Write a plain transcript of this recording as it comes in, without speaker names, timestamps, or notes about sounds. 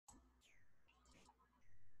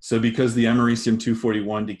So because the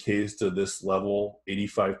americium-241 decays to this level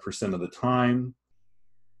 85% of the time,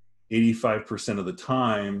 85% of the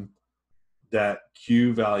time, that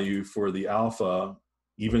Q value for the alpha,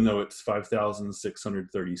 even though it's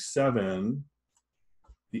 5,637,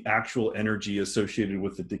 the actual energy associated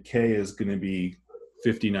with the decay is going to be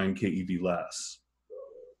 59 keV less.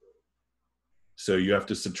 So you have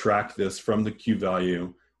to subtract this from the Q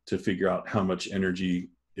value to figure out how much energy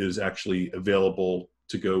is actually available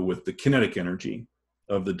to go with the kinetic energy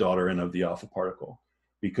of the daughter and of the alpha particle.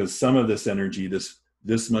 Because some of this energy, this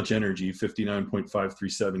much energy,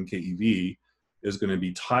 59.537 keV, is going to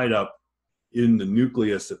be tied up in the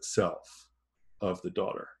nucleus itself of the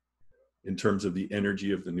daughter in terms of the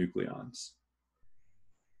energy of the nucleons.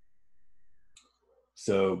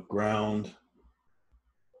 So ground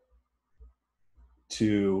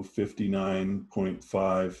to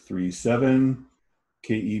 59.537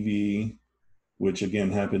 keV, which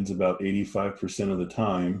again happens about 85% of the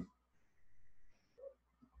time.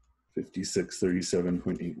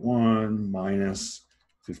 5637.81 minus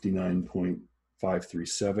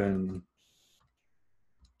 59.537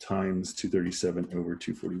 times 237 over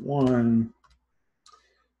 241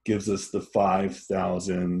 gives us the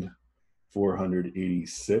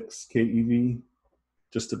 5,486 keV,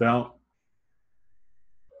 just about.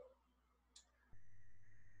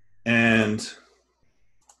 And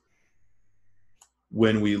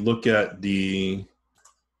when we look at the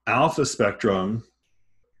alpha spectrum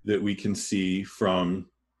that we can see from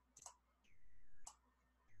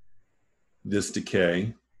this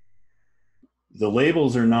decay, the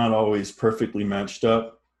labels are not always perfectly matched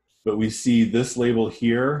up, but we see this label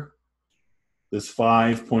here, this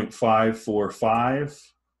 5.545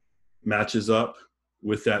 matches up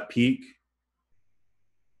with that peak.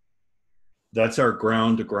 That's our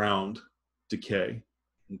ground to ground decay,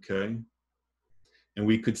 okay? And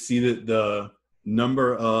we could see that the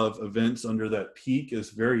number of events under that peak is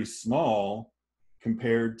very small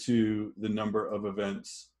compared to the number of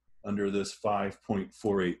events under this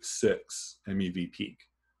 5.486 MeV peak.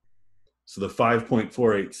 So the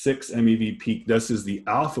 5.486 MeV peak, this is the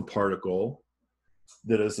alpha particle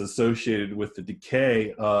that is associated with the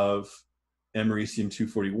decay of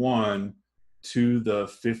americium-241 to the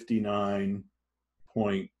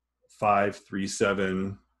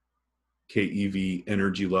 59.537 keV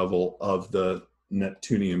energy level of the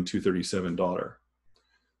Neptunium-237 daughter.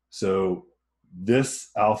 So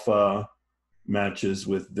this alpha matches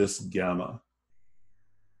with this gamma,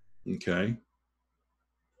 okay?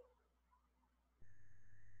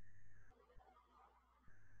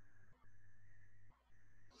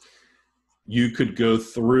 You could go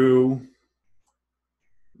through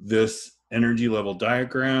this energy level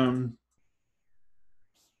diagram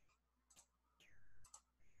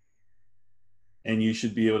and you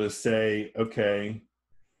should be able to say, okay,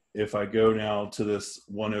 if I go now to this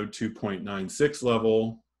 102.96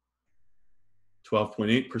 level,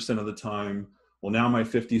 12.8% of the time, well, now my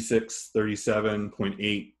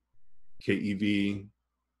 5637.8 keV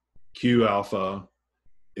Q alpha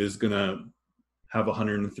is going to have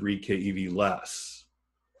 103 keV less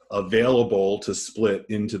available to split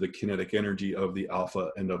into the kinetic energy of the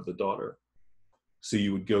alpha and of the daughter. So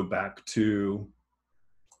you would go back to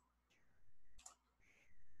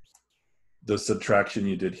the subtraction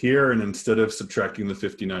you did here, and instead of subtracting the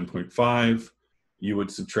 59.5, you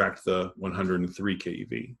would subtract the 103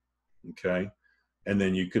 keV, okay? And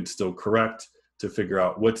then you could still correct to figure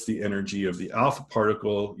out what's the energy of the alpha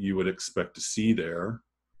particle you would expect to see there.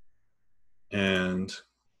 And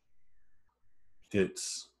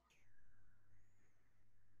it's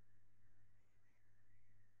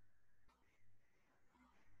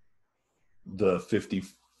the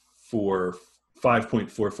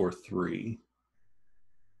 5.443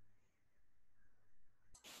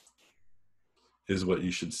 is what you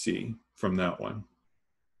should see from that one.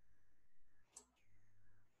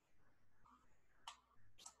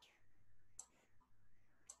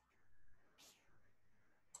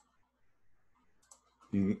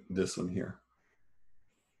 This one here.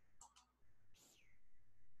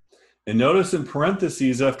 And notice in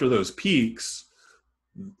parentheses after those peaks,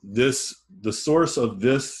 the source of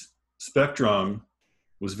this spectrum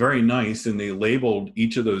was very nice, and they labeled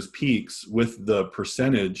each of those peaks with the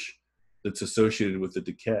percentage that's associated with the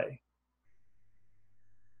decay.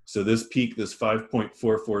 So this peak, this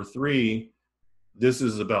 5.443, this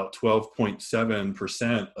is about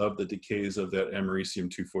 12.7% of the decays of that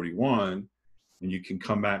americium-241. And you can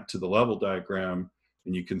come back to the level diagram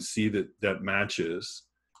and you can see that that matches.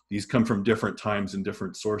 These come from different times and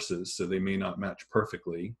different sources, so they may not match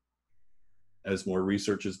perfectly as more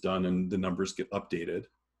research is done and the numbers get updated.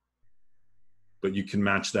 but you can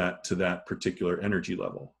match that to that particular energy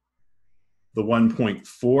level. The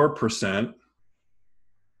 1.4%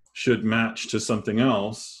 should match to something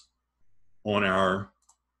else on our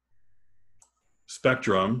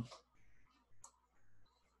spectrum.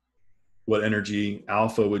 What energy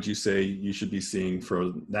alpha would you say you should be seeing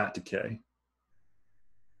for that decay?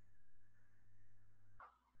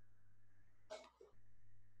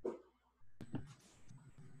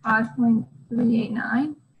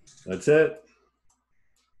 5.389. That's it.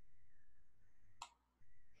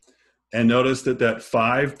 And notice that that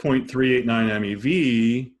 5.389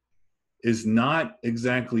 MeV is not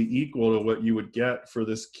exactly equal to what you would get for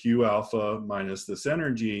this Q alpha minus this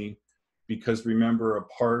energy, because remember, a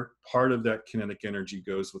part of that kinetic energy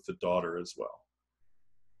goes with the daughter as well.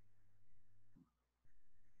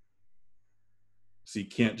 So you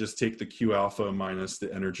can't just take the Q alpha minus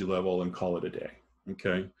the energy level and call it a day,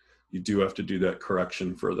 okay? You do have to do that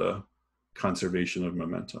correction for the conservation of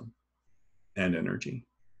momentum and energy.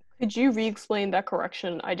 Could you re-explain that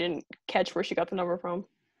correction? I didn't catch where she got the number from.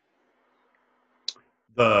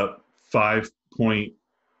 The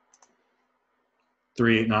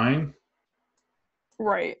 5.389?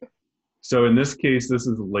 Right. So in this case, this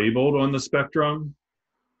is labeled on the spectrum.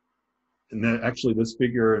 And that actually this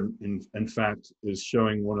figure, in fact, is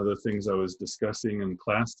showing one of the things I was discussing in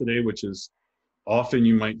class today, which is often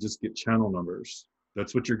you might just get channel numbers.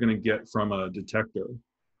 That's what you're going to get from a detector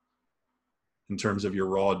in terms of your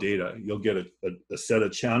raw data. You'll get a set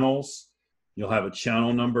of channels, you'll have a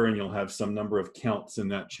channel number, and you'll have some number of counts in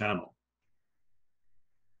that channel.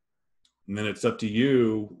 And then it's up to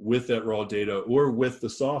you with that raw data or with the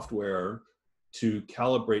software to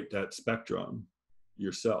calibrate that spectrum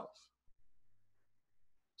yourself.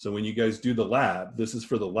 So when you guys do the lab, this is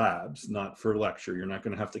for the labs, not for lecture. You're not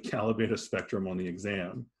going to have to calibrate a spectrum on the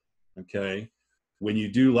exam, okay? When you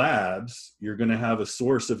do labs, you're going to have a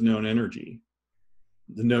source of known energy,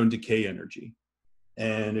 the known decay energy.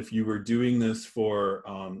 And if you were doing this for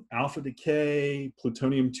alpha decay,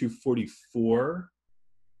 plutonium-244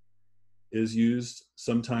 is used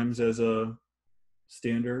sometimes as a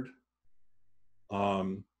standard.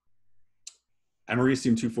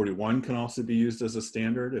 Americium-241 can also be used as a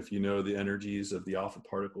standard if you know the energies of the alpha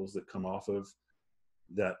particles that come off of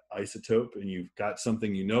that isotope and you've got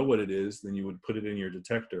something, you know what it is, then you would put it in your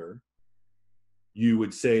detector. You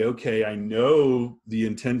would say, okay, I know the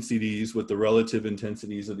intensities, what the relative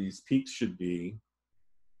intensities of these peaks should be,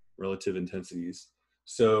 relative intensities.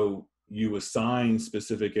 So you assign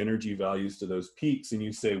specific energy values to those peaks and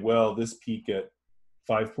you say, well, this peak at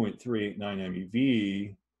 5.389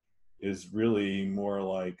 MeV is really more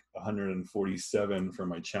like 147 for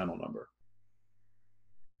my channel number.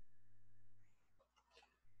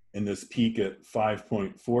 And this peak at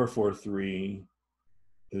 5.443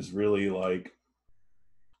 is really like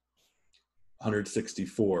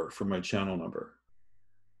 164 for my channel number.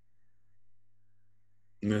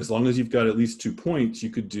 And as long as you've got at least 2 points, you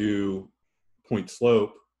could do point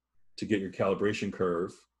slope to get your calibration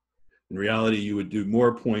curve. In reality, you would do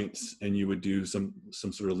more points and you would do some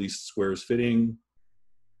sort of least squares fitting,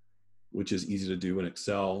 which is easy to do in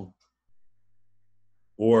Excel.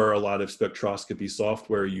 Or a lot of spectroscopy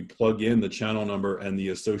software, you plug in the channel number and the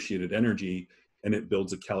associated energy, and it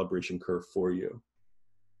builds a calibration curve for you.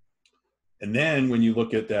 And then when you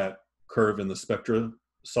look at that curve in the Spectra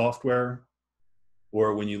software,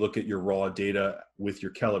 or when you look at your raw data with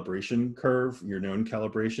your calibration curve, your known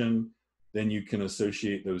calibration, then you can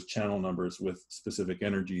associate those channel numbers with specific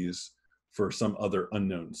energies for some other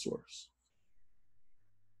unknown source.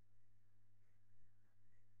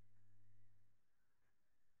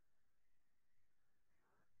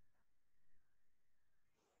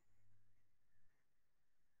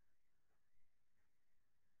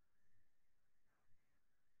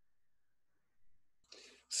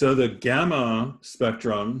 So the gamma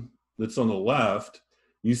spectrum that's on the left,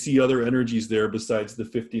 you see other energies there besides the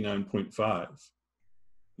 59.5.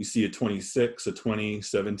 You see a 26, a 20,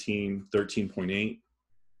 17, 13.8.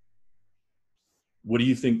 What do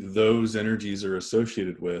you think those energies are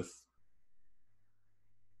associated with?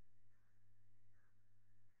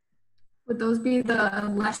 Would those be the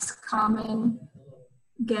less common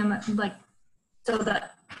gamma, like, so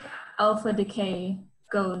that alpha decay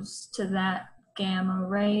goes to that gamma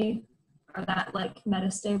ray or that like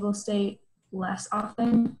metastable state less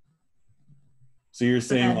often? So you're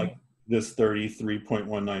saying like this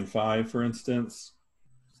 33.195, for instance,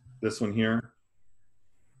 this one here?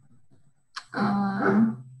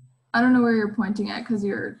 I don't know where you're pointing at because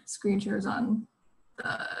your screen share is on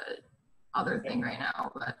the other thing right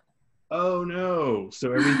now, but. Oh no,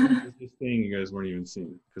 so everything is this thing you guys weren't even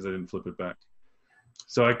seeing because I didn't flip it back.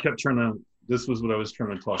 So I kept trying to, this was what I was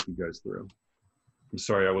trying to talk you guys through. I'm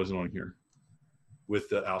sorry I wasn't on here with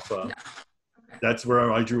the alpha. Yeah. Okay. That's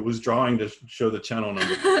where I was drawing to show the channel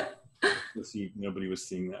number. Let's see, nobody was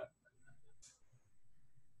seeing that.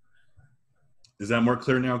 Is that more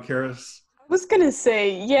clear now, Karis? I was gonna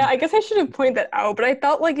say, yeah, I guess I should have pointed that out, but I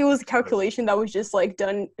thought like it was a calculation that was just like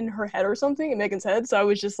done in her head or something, in Megan's head. So I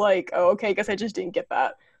was just like, oh, okay, I guess I just didn't get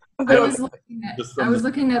that. I was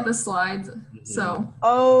looking at the slides, so.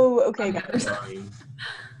 Oh, okay, got it.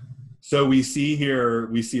 So we see here,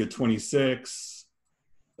 we see a 26,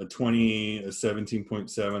 a 20, a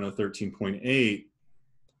 17.7, a 13.8.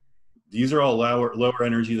 These are all lower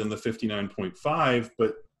energy than the 59.5,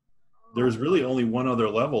 but there's really only one other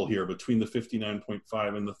level here between the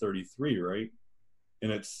 59.5 and the 33, right?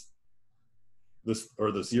 And it's this,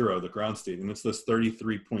 or the 0, the ground state, and it's this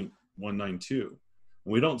 33.192. And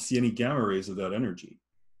we don't see any gamma rays of that energy.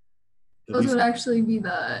 Those would actually be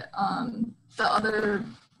the other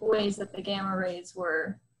ways that the gamma rays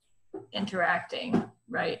were interacting,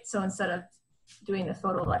 right? So instead of doing the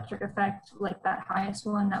photoelectric effect, like that highest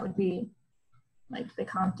one, that would be like the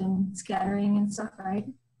Compton scattering and stuff, right?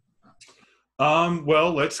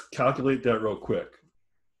 Well, let's calculate that real quick.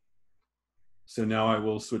 So now I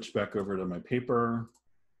will switch back over to my paper.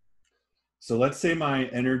 So let's say my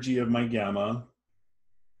energy of my gamma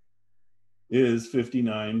is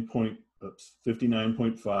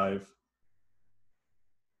 59.5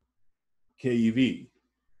 keV.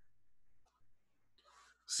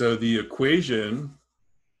 So the equation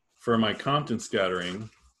for my Compton scattering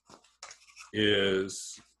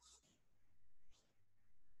is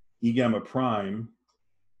E gamma prime,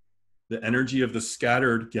 the energy of the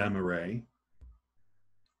scattered gamma ray,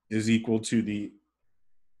 is equal to the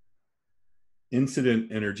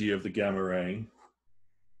incident energy of the gamma ray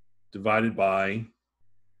divided by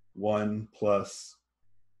 1 plus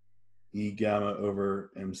E gamma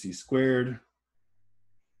over MC squared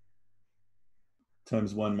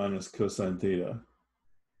times 1 minus cosine theta.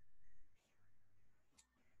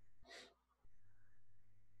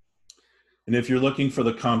 And if you're looking for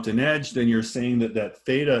the Compton edge, then you're saying that that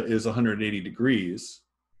theta is 180 degrees.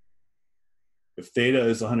 If theta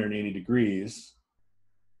is 180 degrees,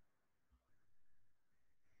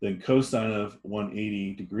 then cosine of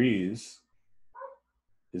 180 degrees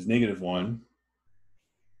is -1.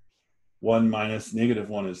 1 minus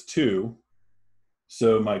 -1 is 2.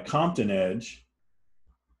 So my Compton edge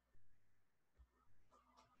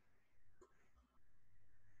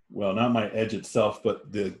well, not my edge itself,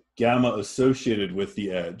 but the gamma associated with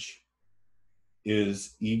the edge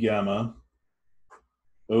is E gamma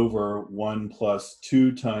over 1 plus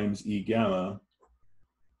 2 times E gamma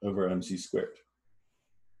over MC squared.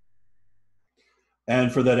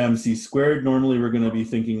 And for that MC squared, normally we're going to be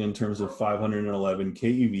thinking in terms of 511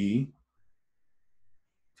 keV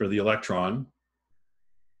for the electron.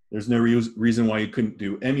 There's no reason why you couldn't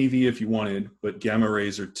do MeV if you wanted, but gamma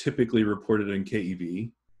rays are typically reported in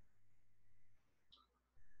keV.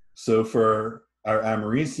 So for our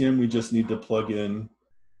americium, we just need to plug in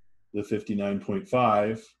the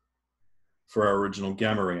 59.5 for our original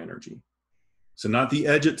gamma ray energy. So not the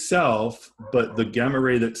edge itself, but the gamma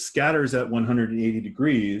ray that scatters at 180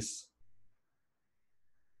 degrees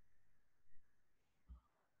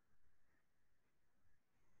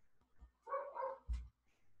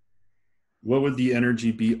what would the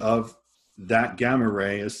energy be of that gamma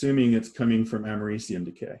ray, assuming it's coming from americium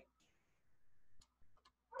decay?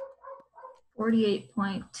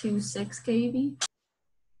 48.26 keV.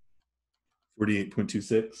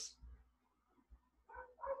 48.26.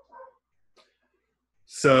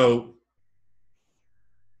 So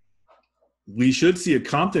we should see a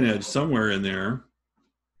Compton edge somewhere in there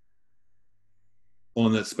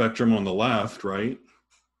on that spectrum on the left, right?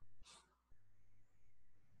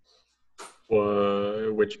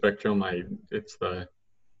 Which spectrum? It's the...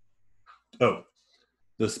 Oh,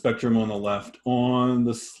 the spectrum on the left on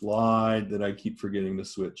the slide that I keep forgetting to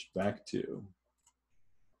switch back to.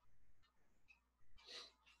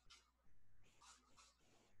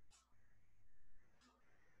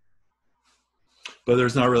 But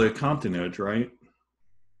there's not really a Compton edge, right?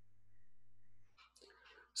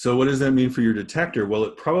 So what does that mean for your detector? Well,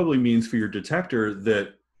 it probably means for your detector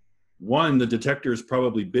that, one, the detector is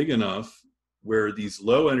probably big enough where these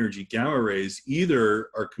low energy gamma rays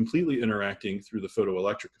either are completely interacting through the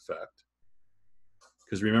photoelectric effect.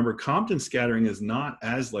 Because remember, Compton scattering is not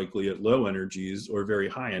as likely at low energies or very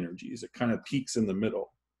high energies. It kind of peaks in the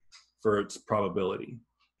middle for its probability.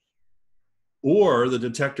 Or the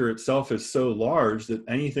detector itself is so large that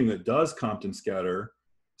anything that does Compton scatter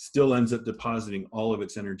still ends up depositing all of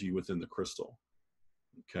its energy within the crystal.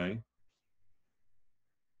 Okay.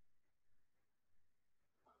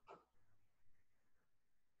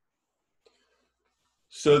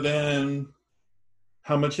 So then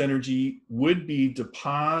how much energy would be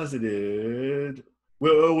deposited?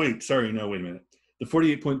 Well, wait, sorry, no, wait a minute. The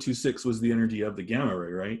 48.26 was the energy of the gamma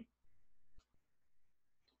ray, right?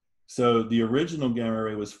 So the original gamma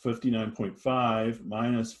ray was 59.5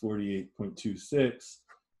 minus 48.26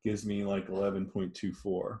 gives me like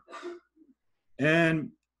 11.24. And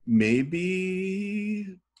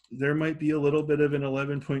maybe there might be a little bit of an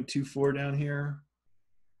 11.24 down here,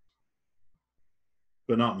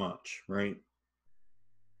 but not much, right?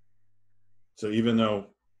 So even though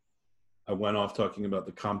I went off talking about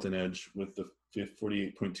the Compton edge with the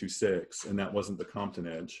 48.26, and that wasn't the Compton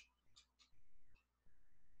edge,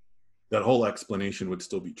 that whole explanation would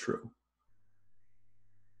still be true.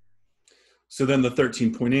 So then the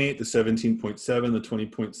 13.8, the 17.7, the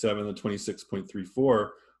 20.7, the 26.34,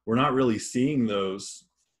 we're not really seeing those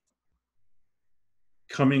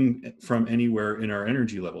coming from anywhere in our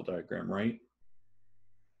energy level diagram, right?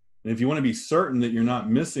 And if you want to be certain that you're not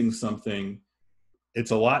missing something,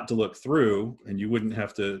 it's a lot to look through, and you wouldn't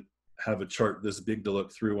have to have a chart this big to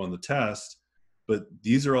look through on the test, but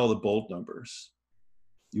these are all the bold numbers.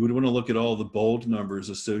 You would want to look at all the bold numbers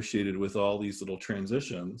associated with all these little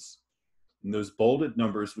transitions. And those bolded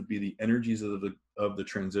numbers would be the energies of the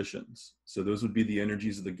transitions. So those would be the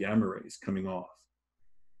energies of the gamma rays coming off.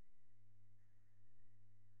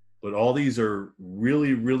 But all these are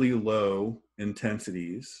really, really low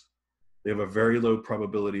intensities. They have a very low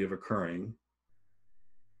probability of occurring.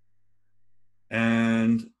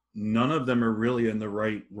 And none of them are really in the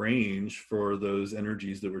right range for those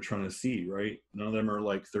energies that we're trying to see, right? None of them are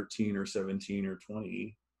like 13 or 17 or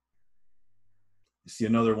 20. You see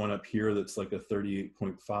another one up here that's like a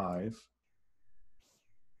 38.5.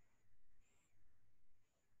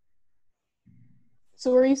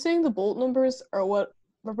 So are you saying the bolt numbers are what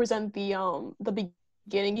represent the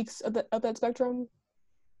beginning of that spectrum,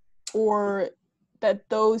 or that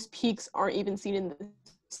those peaks aren't even seen in the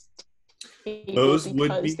table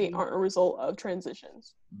because they aren't a result of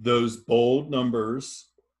transitions? Those bold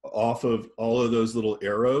numbers off of all of those little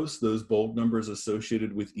arrows, those bold numbers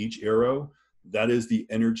associated with each arrow, that is the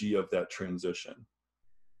energy of that transition.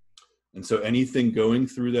 And so anything going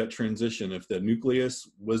through that transition, if the nucleus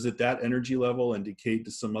was at that energy level and decayed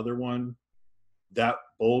to some other one, that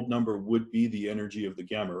bold number would be the energy of the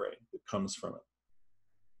gamma ray that comes from it.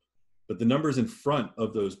 But the numbers in front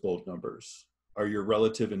of those bold numbers are your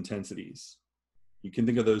relative intensities. You can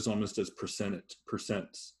think of those almost as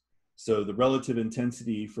percents. So the relative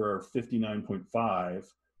intensity for our 59.5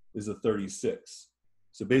 is a 36.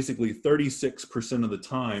 So basically 36% of the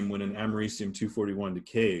time when an americium-241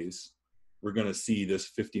 decays, we're going to see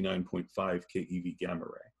this 59.5 keV gamma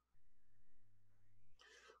ray.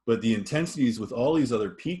 But the intensities with all these other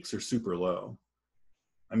peaks are super low.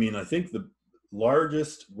 I mean, I think the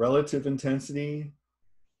largest relative intensity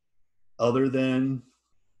other than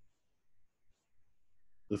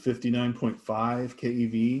the 59.5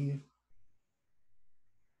 keV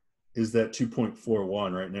is that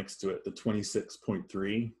 2.41 right next to it, the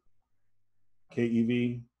 26.3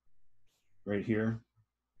 keV right here.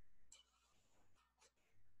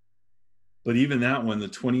 But even that one, the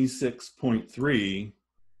 26.3,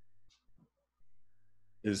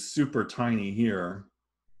 is super tiny here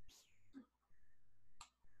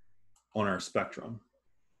on our spectrum.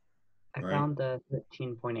 I found the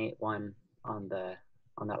 13.81 on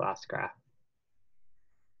that last graph.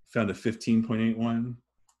 Found a 15.81?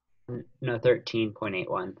 No,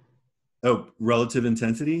 13.81. Oh, relative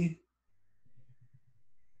intensity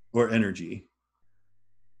or energy?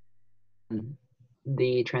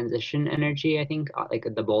 The transition energy, I think, like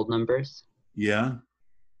the bold numbers. Yeah.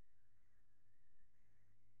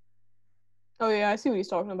 Oh yeah, I see what he's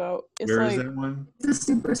talking about. It's Where like, is that one? It's a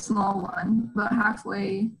super small one, about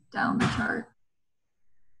halfway down the chart.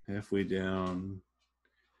 Halfway down.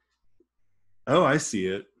 Oh, I see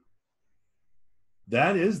it.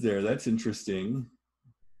 That is there. That's interesting.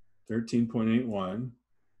 13.81.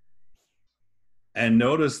 And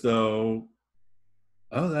notice though,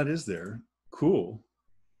 oh, that is there. Cool.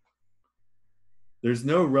 There's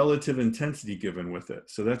no relative intensity given with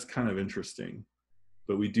it. So that's kind of interesting.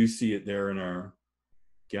 But we do see it there in our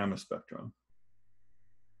gamma spectrum.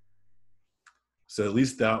 So at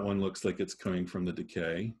least that one looks like it's coming from the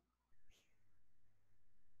decay.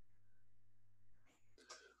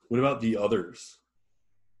 What about the others?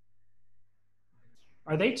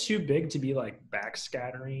 Are they too big to be like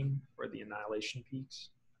backscattering for the annihilation peaks?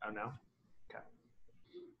 Oh no. Okay.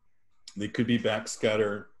 They could be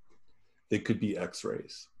backscatter they could be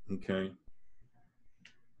X-rays, okay?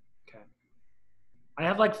 Okay. I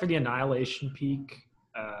have like for the annihilation peak,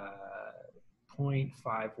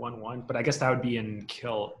 0.511, but I guess that would be in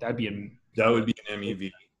That would be an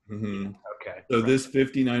MEV. Mhm. Okay. So right. this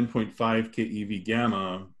 59.5 keV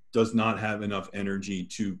gamma does not have enough energy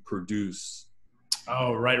to produce.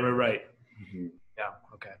 Oh, right. Mhm. Yeah.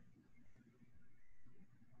 Okay.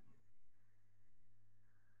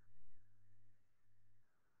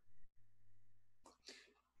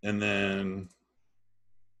 And then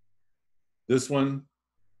this one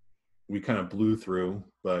we kind of blew through,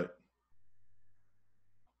 but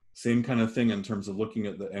same kind of thing in terms of looking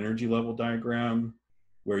at the energy level diagram,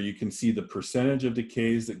 where you can see the percentage of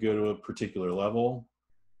decays that go to a particular level.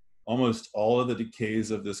 Almost all of the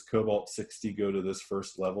decays of this cobalt-60 go to this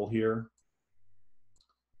first level here.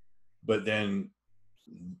 But then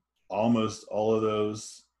almost all of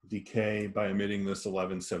those decay by emitting this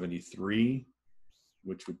 1173,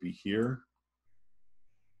 which would be here.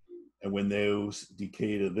 And when those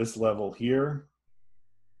decay to this level here,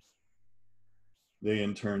 they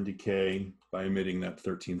in turn decay by emitting that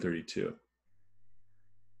 1332.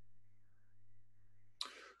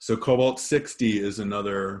 So cobalt-60 is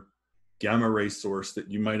another gamma ray source that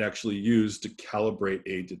you might actually use to calibrate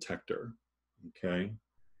a detector, okay?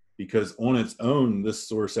 Because on its own, this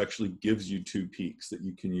source actually gives you 2 peaks that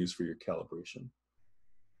you can use for your calibration.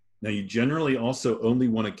 Now, you generally also only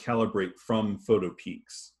want to calibrate from photo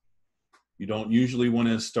peaks. You don't usually want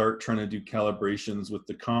to start trying to do calibrations with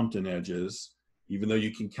the Compton edges, even though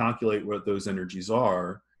you can calculate what those energies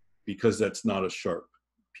are, because that's not a sharp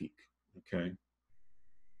peak, okay?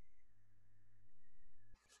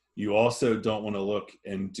 You also don't want to look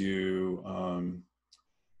and do, I'm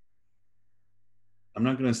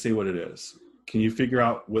not going to say what it is. Can you figure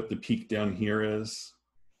out what the peak down here is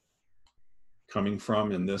coming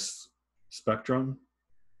from in this spectrum?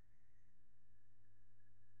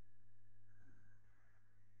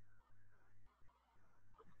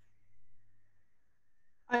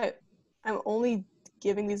 I'm only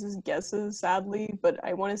giving these as guesses, sadly, but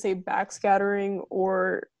I want to say backscattering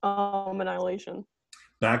or annihilation.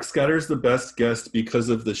 Backscatter is the best guess because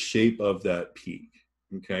of the shape of that peak,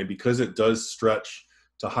 okay? Because it does stretch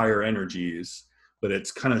to higher energies, but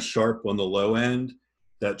it's kind of sharp on the low end.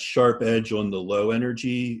 That sharp edge on the low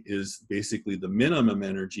energy is basically the minimum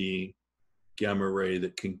energy gamma ray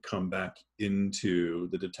that can come back into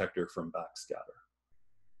the detector from backscatter.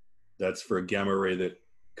 That's for a gamma ray that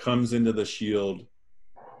comes into the shield,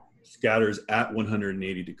 scatters at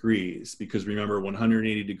 180 degrees, because remember,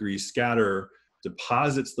 180 degrees scatter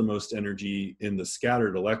deposits the most energy in the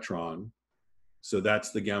scattered electron. So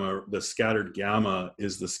that's the gamma, the scattered gamma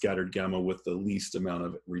is the scattered gamma with the least amount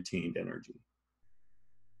of retained energy.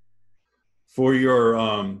 For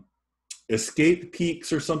your escape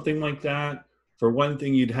peaks or something like that, for one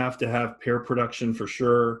thing, you'd have to have pair production for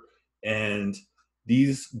sure. And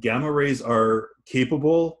these gamma rays are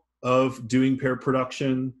capable of doing pair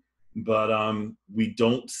production, but we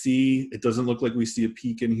don't see, it doesn't look like we see a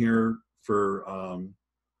peak in here for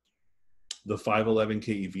the 511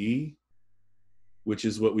 keV, which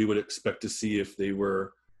is what we would expect to see if they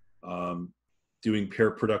were doing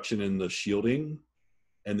pair production in the shielding,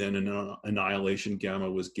 and then an annihilation gamma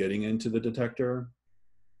was getting into the detector.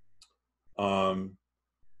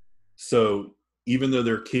 So even though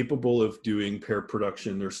they're capable of doing pair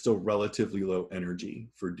production, they're still relatively low energy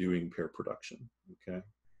for doing pair production, okay?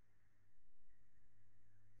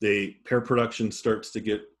 Pair production starts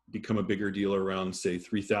to become a bigger deal around, say,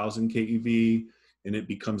 3000 keV, and it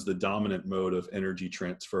becomes the dominant mode of energy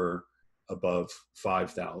transfer above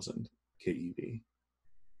 5000 keV.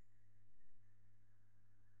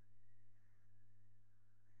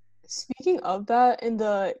 Speaking of that, and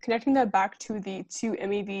connecting that back to the 2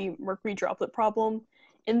 MeV mercury droplet problem,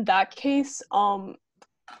 in that case, was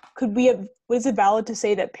it valid to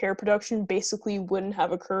say that pair production basically wouldn't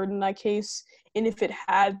have occurred in that case? And if it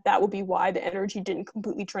had, that would be why the energy didn't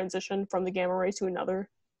completely transition from the gamma ray to another?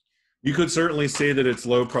 You could certainly say that it's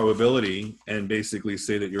low probability and basically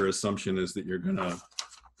say that your assumption is that you're going to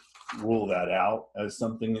rule that out as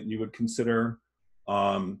something that you would consider.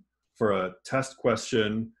 For a test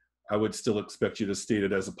question, I would still expect you to state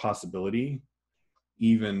it as a possibility,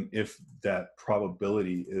 even if that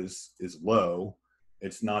probability is low.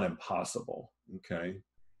 It's not impossible, okay?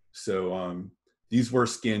 So these were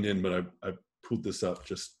scanned in, but I pulled this up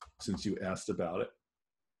just since you asked about it.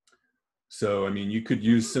 So, I mean, you could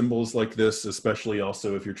use symbols like this, especially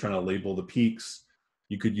also if you're trying to label the peaks.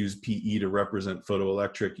 You could use PE to represent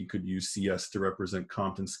photoelectric. You could use CS to represent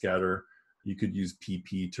Compton scatter. You could use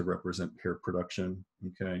PP to represent pair production,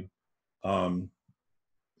 okay?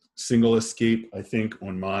 Single escape, I think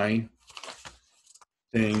on my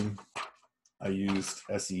thing, I used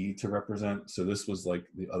SE to represent. So this was like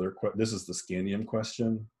the other, this is the scandium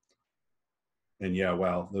question. And yeah,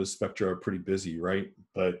 wow, those spectra are pretty busy, right?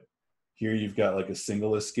 But here you've got like a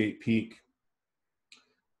single escape peak.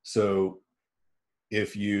 So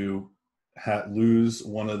if you lose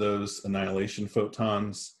one of those annihilation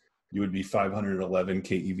photons, you would be 511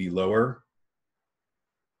 keV lower,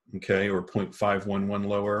 okay, or 0.511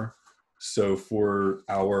 lower. So for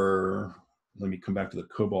our, let me come back to the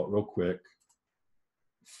cobalt real quick.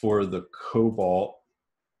 For the cobalt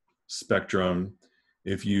spectrum,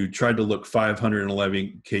 if you tried to look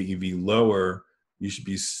 511 keV lower, you should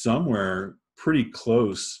be somewhere pretty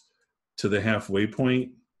close to the halfway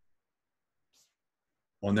point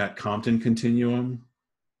on that Compton continuum.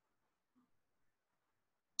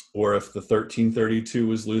 Or if the 1332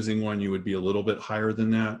 was losing one, you would be a little bit higher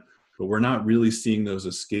than that. But we're not really seeing those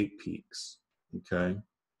escape peaks, okay?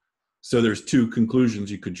 So there's two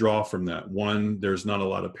conclusions you could draw from that. One, there's not a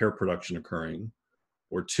lot of pair production occurring.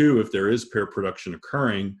 Or two, if there is pair production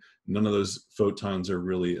occurring, none of those photons are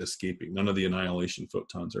really escaping. None of the annihilation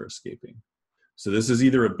photons are escaping. So this is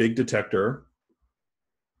either a big detector,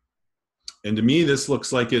 and to me, this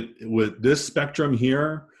looks like it, with this spectrum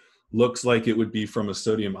here, looks like it would be from a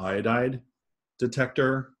sodium iodide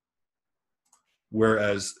detector,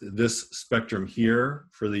 whereas this spectrum here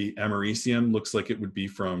for the americium looks like it would be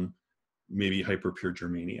from maybe hyperpure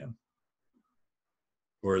germanium,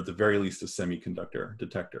 or at the very least a semiconductor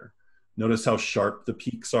detector. Notice how sharp the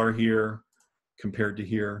peaks are here compared to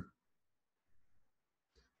here,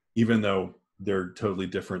 even though they're totally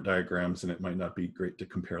different diagrams and it might not be great to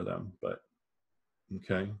compare them, but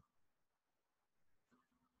okay.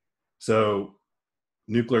 So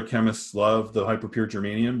nuclear chemists love the hyperpure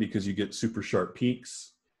germanium because you get super sharp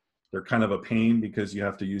peaks. They're kind of a pain because you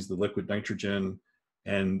have to use the liquid nitrogen,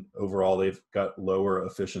 and overall they've got lower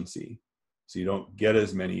efficiency. So you don't get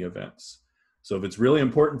as many events. So if it's really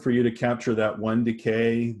important for you to capture that one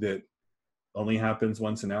decay that only happens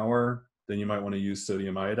once an hour, then you might want to use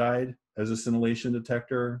sodium iodide as a scintillation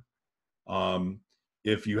detector.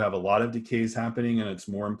 If you have a lot of decays happening and it's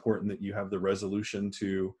more important that you have the resolution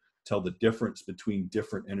to tell the difference between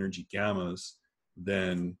different energy gammas,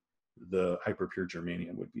 then the hyperpure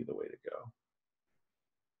germanium would be the way to go.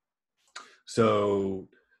 So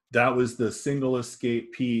that was the single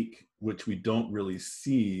escape peak, which we don't really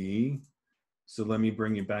see. So let me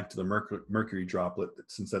bring you back to the mercury droplet,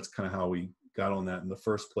 since that's kind of how we got on that in the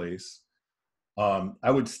first place. I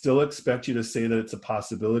would still expect you to say that it's a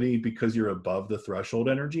possibility because you're above the threshold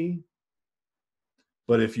energy.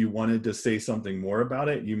 But if you wanted to say something more about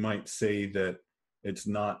it, you might say that it's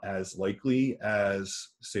not as likely as,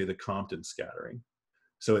 say, the Compton scattering.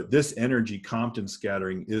 So at this energy, Compton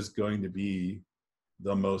scattering is going to be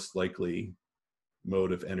the most likely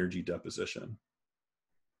mode of energy deposition.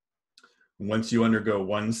 Once you undergo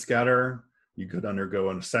one scatter, you could undergo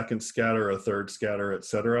a second scatter, a third scatter,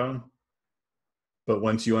 etc. But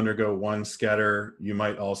once you undergo one scatter, you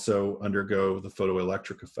might also undergo the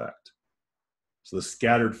photoelectric effect. So the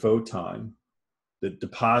scattered photon that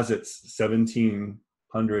deposits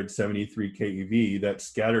 1773 keV, that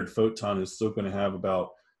scattered photon is still going to have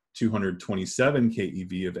about 227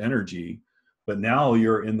 keV of energy, but now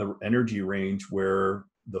you're in the energy range where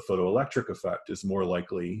the photoelectric effect is more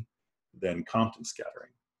likely than Compton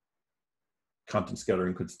scattering. Compton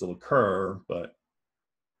scattering could still occur, but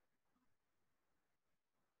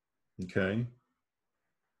okay.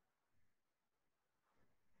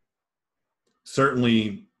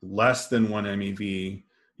 Certainly less than 1 MeV,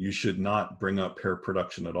 you should not bring up pair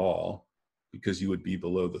production at all because you would be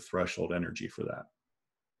below the threshold energy for that.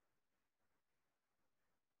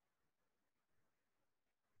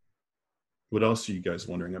 What else are you guys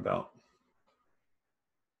wondering about?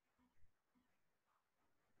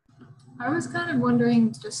 I was kind of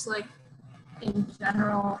wondering, just like in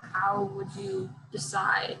general, how would you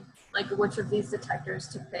decide like which of these detectors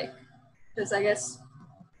to pick? Because I guess,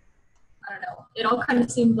 I don't know, it all kind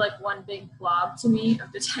of seemed like one big blob to me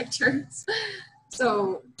of detectors.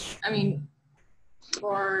 So, I mean,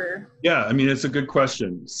 yeah, I mean, it's a good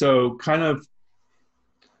question. So kind of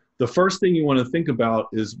the first thing you want to think about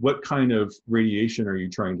is what kind of radiation are you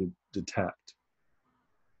trying to detect?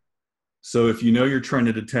 So if you know you're trying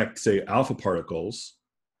to detect, say, alpha particles,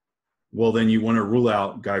 well, then you want to rule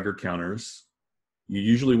out Geiger counters. You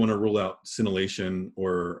usually want to rule out scintillation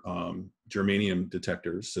or germanium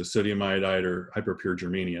detectors, so sodium iodide or hyperpure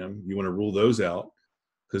germanium. You want to rule those out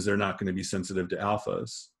because they're not going to be sensitive to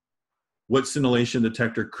alphas. What scintillation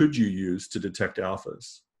detector could you use to detect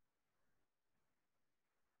alphas?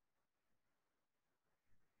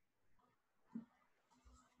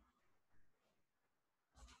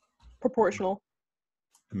 proportional.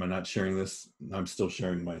 Am I not sharing this? I'm still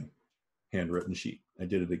sharing my handwritten sheet. I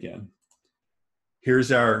did it again.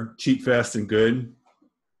 Here's our cheap, fast, and good.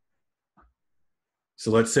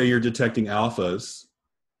 So let's say you're detecting alphas.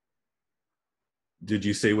 Did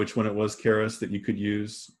you say which one it was, Karis, that you could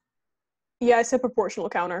use? Yeah, I said proportional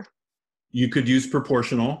counter. You could use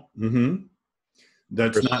proportional.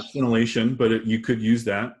 That's not scintillation, but you could use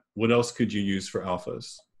that. What else could you use for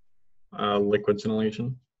alphas? Liquid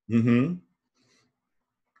scintillation.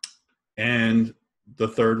 And the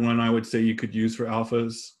third one I would say you could use for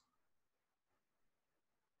alphas.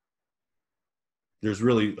 There's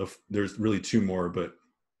really two more, but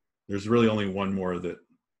there's really only one more that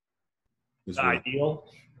is really ideal.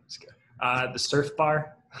 The surf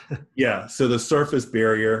bar. Yeah, so the surface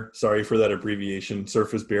barrier, sorry for that abbreviation,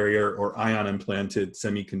 surface barrier or ion implanted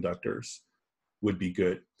semiconductors would be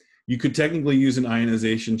good. You could technically use an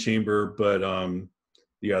ionization chamber, but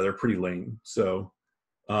yeah, they're pretty lame. So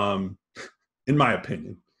in my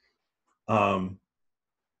opinion.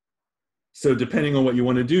 So depending on what you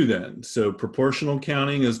want to do then. So proportional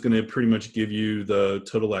counting is going to pretty much give you the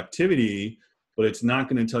total activity, but it's not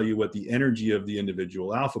going to tell you what the energy of the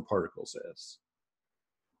individual alpha particles is.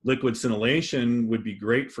 Liquid scintillation would be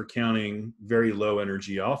great for counting very low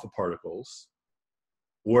energy alpha particles,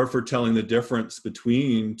 or for telling the difference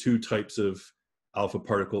between two types of alpha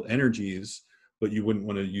particle energies, but you wouldn't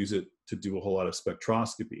want to use it to do a whole lot of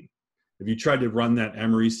spectroscopy. If you tried to run that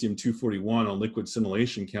americium-241 on liquid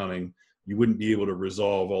scintillation counting, you wouldn't be able to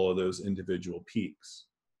resolve all of those individual peaks.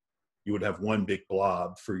 You would have one big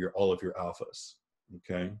blob for all of your alphas,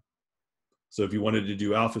 okay? So if you wanted to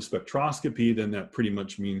do alpha spectroscopy, then that pretty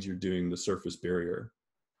much means you're doing the surface barrier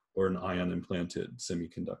or an ion implanted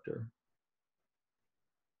semiconductor.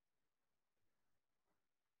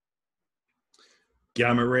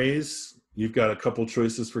 Gamma rays, you've got a couple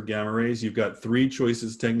choices for gamma rays. You've got 3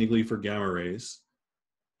 choices technically for gamma rays.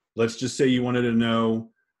 Let's just say you wanted to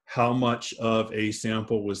know how much of a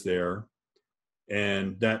sample was there.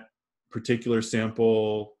 And that particular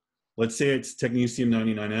sample, let's say it's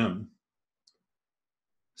technetium-99m.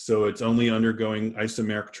 So it's only undergoing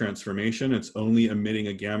isomeric transformation. It's only emitting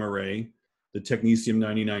a gamma ray. The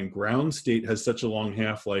technetium-99 ground state has such a long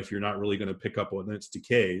half-life, you're not really going to pick up on its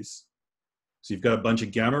decays. So you've got a bunch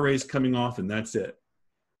of gamma rays coming off, and that's it.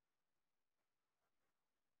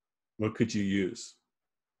 What could you use?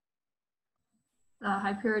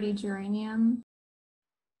 High purity germanium.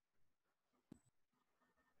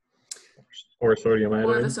 Or sodium iodide.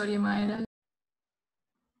 Or the sodium iodide.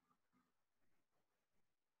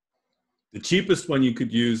 The cheapest one you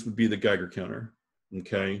could use would be the Geiger counter,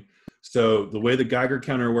 okay? So the way the Geiger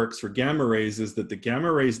counter works for gamma rays is that the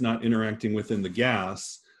gamma ray is not interacting within the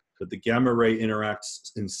gas, but the gamma ray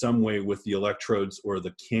interacts in some way with the electrodes or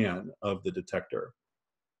the can of the detector,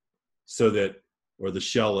 so that, or the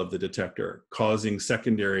shell of the detector, causing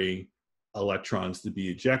secondary electrons to be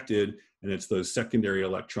ejected, and it's those secondary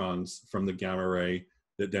electrons from the gamma ray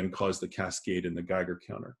that then cause the cascade in the Geiger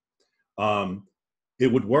counter. It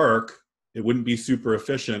would work. It wouldn't be super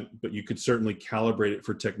efficient, but you could certainly calibrate it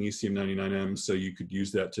for technetium-99m, so you could use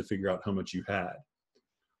that to figure out how much you had.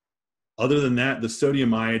 Other than that, the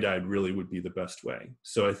sodium iodide really would be the best way.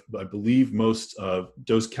 So I believe most of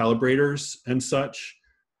dose calibrators and such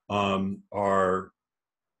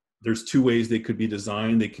there's 2 ways they could be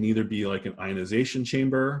designed. They can either be like an ionization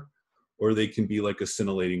chamber, or they can be like a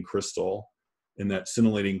scintillating crystal. In that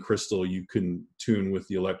scintillating crystal, you can tune with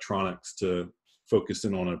the electronics to focus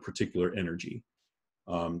in on a particular energy.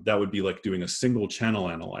 That would be like doing a single channel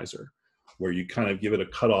analyzer, where you kind of give it a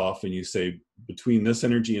cutoff and you say, between this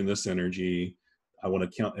energy and this energy, I want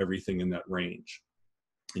to count everything in that range.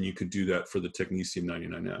 And you could do that for the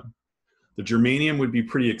technetium-99m. The germanium would be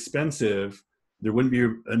pretty expensive. There wouldn't be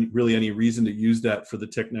really any reason to use that for the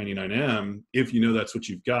Tech-99m if you know that's what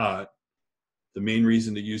you've got. The main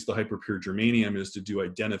reason to use the hyperpure germanium is to do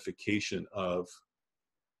identification of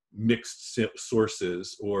mixed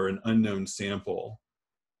sources or an unknown sample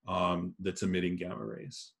that's emitting gamma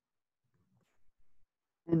rays.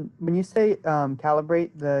 And when you say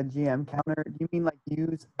calibrate the GM counter, do you mean like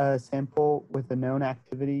use a sample with a known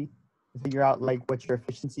activity to figure out like what your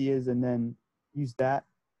efficiency is and then use that?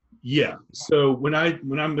 Yeah. So when I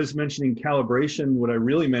was mentioning calibration, what I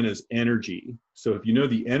really meant is energy. So if you know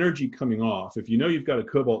the energy coming off, if you know you've got a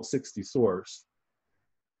cobalt-60 source,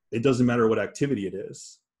 it doesn't matter what activity it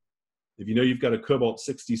is. If you know you've got a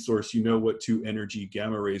cobalt-60 source, you know what 2 energy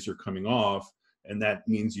gamma rays are coming off, and that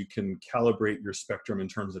means you can calibrate your spectrum in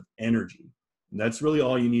terms of energy. And that's really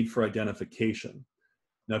all you need for identification.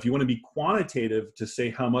 Now, if you want to be quantitative to say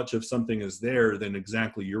how much of something is there, then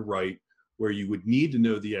exactly, you're right, where you would need to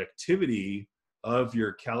know the activity of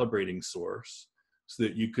your calibrating source so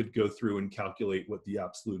that you could go through and calculate what the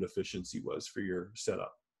absolute efficiency was for your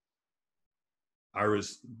setup. I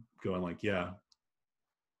was going like, yeah,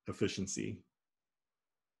 efficiency.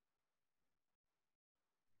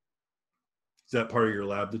 Is that part of your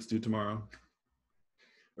lab that's due tomorrow?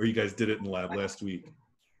 Or you guys did it in the lab last week?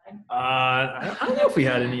 I don't know if we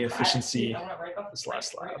had any efficiency this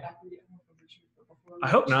last lab. I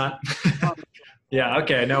hope not. Yeah,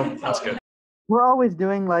 okay, no, that's good. We're always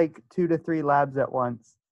doing like 2 to 3 labs at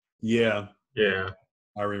once. Yeah, Yeah.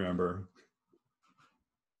 I remember.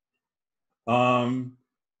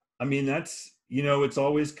 I mean, that's, you know, it's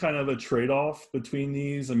always kind of a trade-off between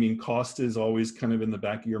these. I mean, cost is always kind of in the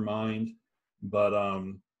back of your mind, but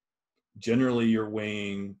generally you're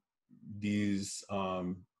weighing these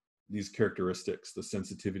characteristics, the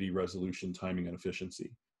sensitivity, resolution, timing, and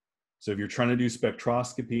efficiency. So if you're trying to do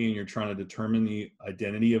spectroscopy and you're trying to determine the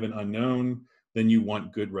identity of an unknown, then you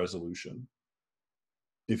want good resolution.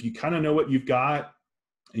 If you kind of know what you've got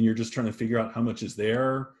and you're just trying to figure out how much is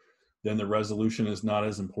there, then the resolution is not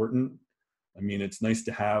as important. I mean, it's nice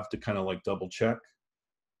to have to kind of like double check.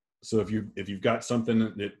 So if you've got something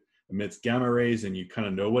that emits gamma rays and you kind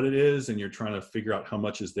of know what it is and you're trying to figure out how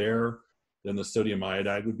much is there, then the sodium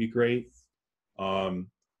iodide would be great.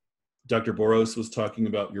 Dr. Boros was talking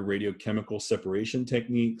about your radiochemical separation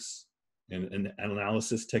techniques and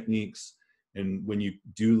analysis techniques. And when you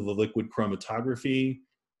do the liquid chromatography,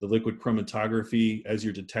 as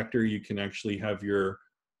your detector, you can actually have your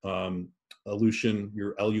elution,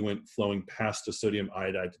 your eluent flowing past a sodium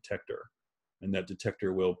iodide detector. And that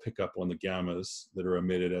detector will pick up on the gammas that are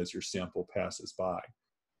emitted as your sample passes by.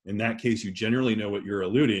 In that case, you generally know what you're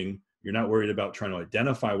eluting. You're not worried about trying to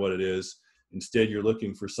identify what it is. Instead, you're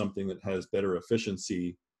looking for something that has better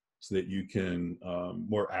efficiency so that you can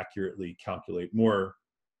more accurately calculate, more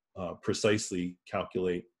precisely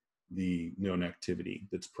calculate the known activity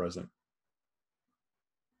that's present.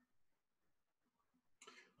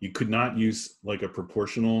 You could not use like a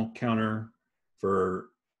proportional counter for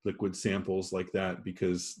liquid samples like that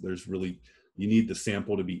because you need the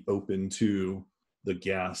sample to be open to the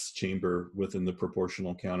gas chamber within the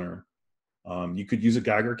proportional counter. You could use a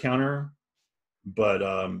Geiger counter, but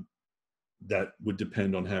that would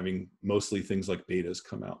depend on having mostly things like betas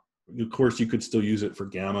come out. Of course, you could still use it for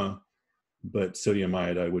gamma, but sodium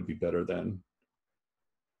iodide would be better than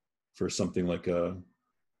for something like a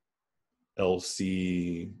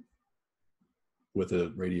LC with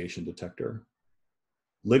a radiation detector.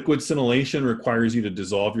 Liquid scintillation requires you to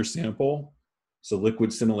dissolve your sample. So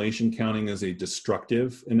liquid scintillation counting is a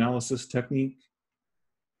destructive analysis technique.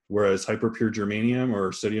 Whereas hyperpure germanium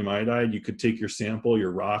or sodium iodide, you could take your sample,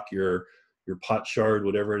 your rock, your pot shard,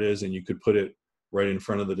 whatever it is, and you could put it right in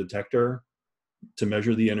front of the detector to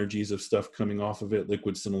measure the energies of stuff coming off of it.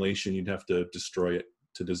 Liquid scintillation, you'd have to destroy it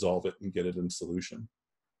to dissolve it and get it in solution.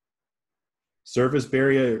 Surface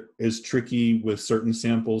barrier is tricky with certain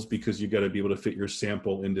samples because you got to be able to fit your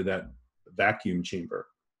sample into that vacuum chamber.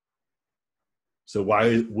 So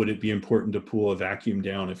why would it be important to pull a vacuum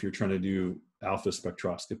down if you're trying to do alpha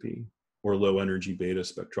spectroscopy or low energy beta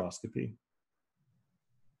spectroscopy?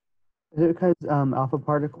 Is it because alpha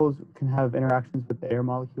particles can have interactions with the air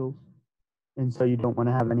molecules, and so you don't want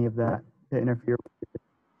to have any of that to interfere with it?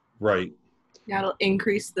 Right. Yeah, it'll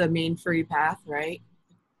increase the mean free path, right?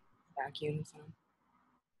 Vacuum. So.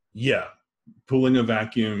 Yeah. Pulling a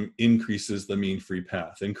vacuum increases the mean free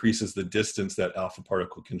path, increases the distance that alpha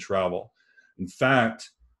particle can travel. In fact,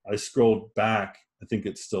 I scrolled back. I think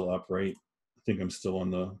it's still up, right? I think I'm still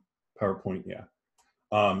on the PowerPoint. Yeah.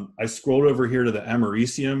 I scrolled over here to the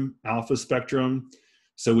americium alpha spectrum.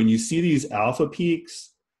 So when you see these alpha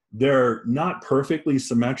peaks, they're not perfectly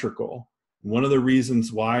symmetrical. One of the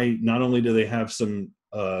reasons why, not only do they have some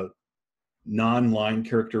non-line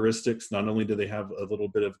characteristics, not only do they have a little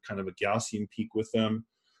bit of kind of a Gaussian peak with them,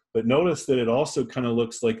 but notice that it also kind of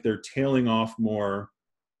looks like they're tailing off more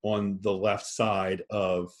on the left side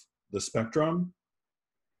of the spectrum.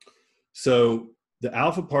 So the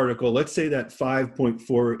alpha particle, let's say that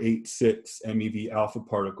 5.486 MeV alpha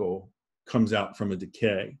particle comes out from a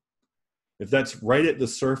decay. If that's right at the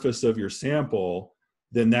surface of your sample,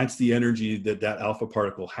 then that's the energy that that alpha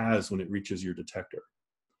particle has when it reaches your detector.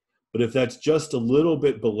 But if that's just a little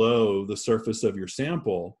bit below the surface of your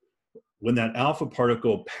sample, when that alpha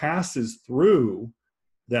particle passes through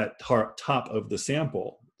that top of the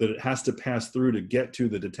sample that it has to pass through to get to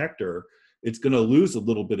the detector, it's going to lose a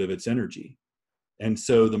little bit of its energy. And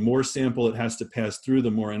so the more sample it has to pass through, the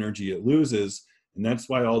more energy it loses. And that's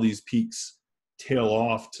why all these peaks tail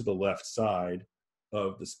off to the left side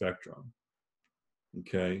of the spectrum.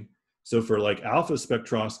 Okay, so for like alpha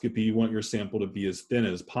spectroscopy, you want your sample to be as thin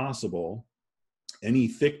as possible. Any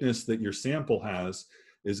thickness that your sample has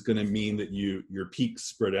is going to mean that your peaks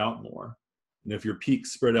spread out more. And if your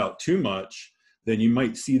peaks spread out too much, then you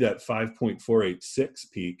might see that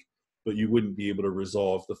 5.486 peak, but you wouldn't be able to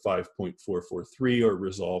resolve the 5.443 or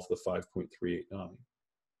resolve the 5.389.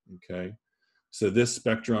 Okay, so this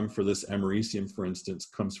spectrum for this americium, for instance,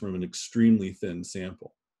 comes from an extremely thin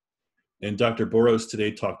sample. And Dr. Boros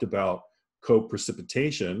today talked about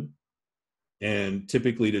co-precipitation. And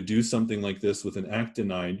typically to do something like this with an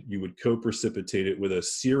actinide, you would co-precipitate it with a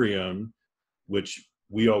cerium, which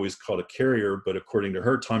we always called a carrier, but according to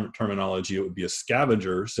her terminology, it would be a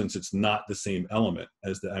scavenger since it's not the same element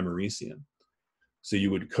as the americium. So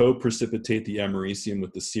you would co-precipitate the americium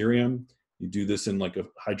with the cerium. You do this in like a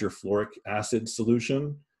hydrofluoric acid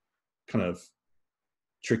solution, kind of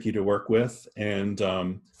tricky to work with. And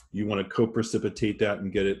you want to co-precipitate that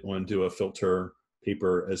and get it onto a filter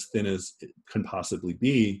paper as thin as it can possibly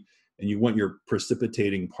be. And you want your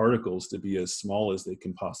precipitating particles to be as small as they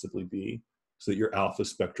can possibly be so that your alpha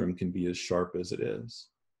spectrum can be as sharp as it is.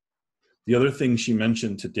 The other thing she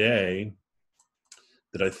mentioned today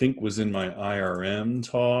that I think was in my IRM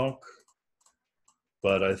talk,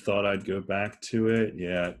 but I thought I'd go back to it.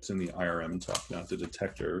 Yeah, it's in the IRM talk, not the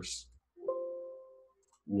detectors,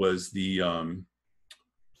 was the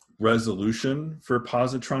resolution for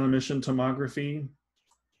positron emission tomography.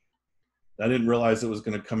 I didn't realize it was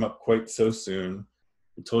going to come up quite so soon.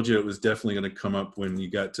 I told you it was definitely going to come up when you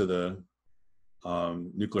got to the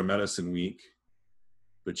nuclear medicine week,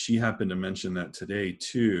 but she happened to mention that today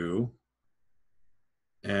too.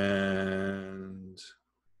 And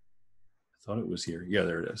I thought it was here. Yeah,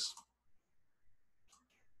 there it is.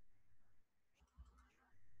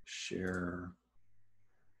 Share.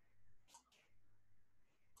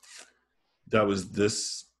 That was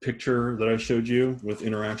this picture that I showed you with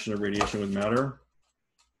interaction of radiation with matter.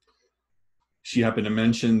 She happened to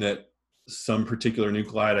mention that some particular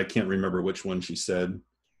nuclide, I can't remember which one she said,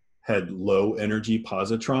 had low energy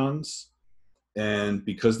positrons. And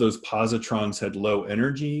because those positrons had low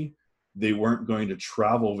energy, they weren't going to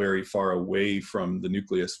travel very far away from the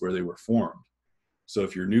nucleus where they were formed. So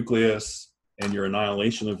if your nucleus and your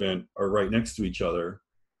annihilation event are right next to each other,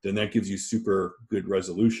 then that gives you super good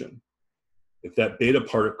resolution. If that beta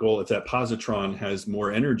particle, if that positron has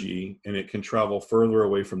more energy and it can travel further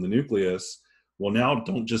away from the nucleus, well, now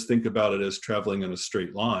don't just think about it as traveling in a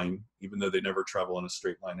straight line, even though they never travel in a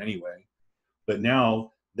straight line anyway. But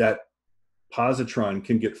now that positron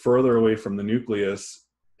can get further away from the nucleus,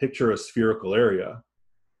 picture a spherical area.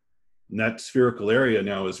 And that spherical area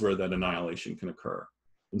now is where that annihilation can occur.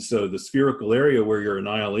 And so the spherical area where your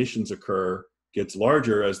annihilations occur gets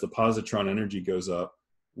larger as the positron energy goes up,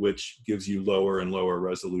 which gives you lower and lower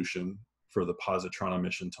resolution for the positron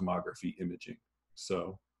emission tomography imaging.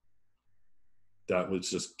 So that was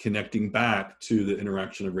just connecting back to the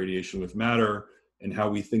interaction of radiation with matter and how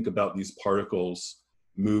we think about these particles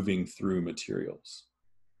moving through materials.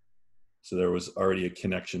 So there was already a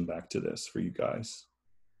connection back to this for you guys.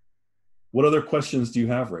 What other questions do you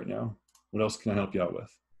have right now? What else can I help you out with?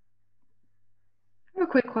 I have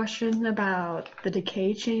a quick question about the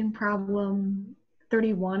decay chain problem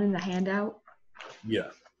 31 in the handout. Yeah.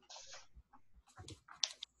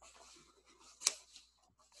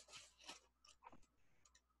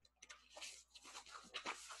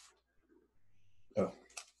 Oh.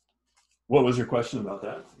 What was your question about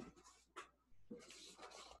that?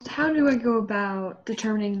 How do I go about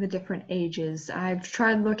determining the different ages? I've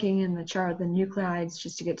tried looking in the chart of the nuclides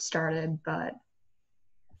just to get started, but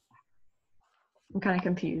I'm kind of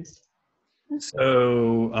confused.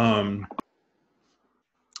 So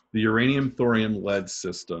the uranium, thorium, lead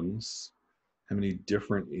systems, how many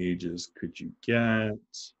different ages could you get?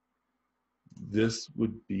 This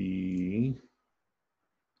would be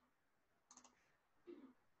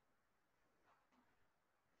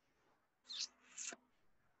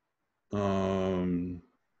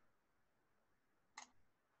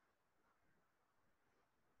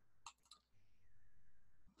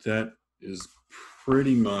that is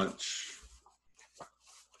pretty much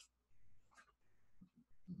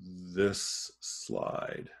this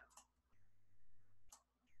slide.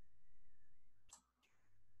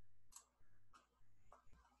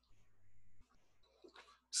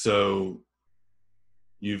 So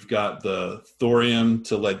you've got the thorium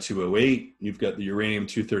to lead 208, you've got the uranium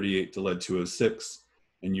 238 to lead 206,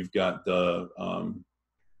 and you've got the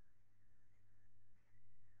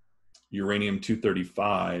uranium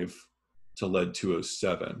 235 to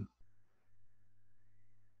lead-207,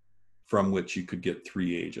 from which you could get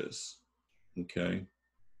 3 ages, okay?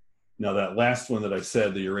 Now that last one that I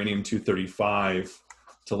said, the uranium-235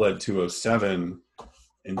 to lead-207,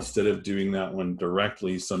 instead of doing that one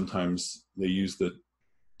directly, sometimes they use the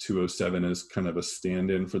 207 as kind of a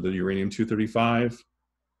stand-in for the uranium-235,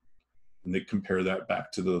 and they compare that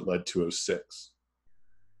back to the lead-206.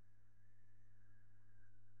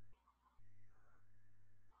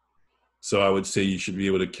 So I would say you should be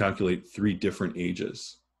able to calculate 3 different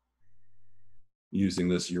ages using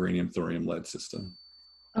this uranium, thorium, lead system.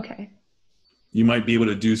 Okay. You might be able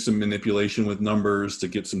to do some manipulation with numbers to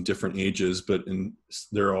get some different ages, but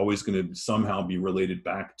they're always going to somehow be related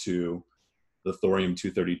back to the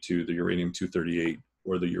thorium-232, the uranium-238,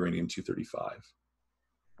 or the uranium-235.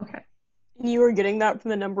 Okay. And you were getting that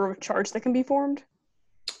from the number of charts that can be formed?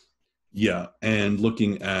 Yeah, and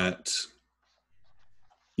looking at,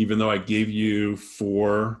 even though I gave you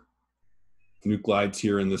 4 nuclides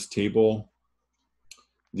here in this table,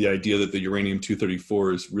 the idea that the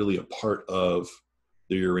uranium-234 is really a part of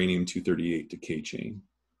the uranium-238 decay chain.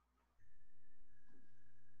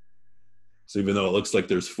 So even though it looks like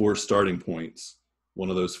there's 4 starting points, one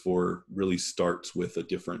of those 4 really starts with a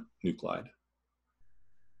different nuclide.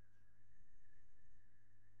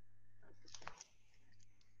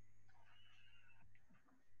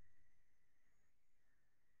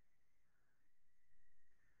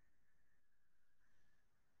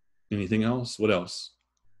 Anything else? What else?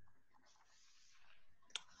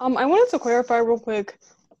 I wanted to clarify real quick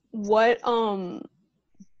what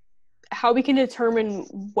how we can determine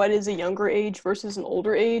what is a younger age versus an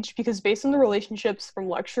older age, because based on the relationships from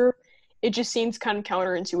lecture, it just seems kind of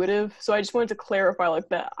counterintuitive. So I just wanted to clarify like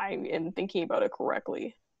that I am thinking about it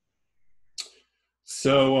correctly.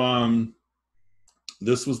 So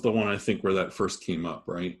this was the one I think where that first came up,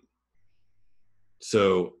 right?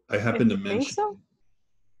 So I happened to mention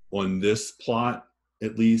on this plot,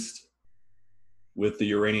 at least, with the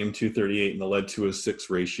uranium-238 and the lead-206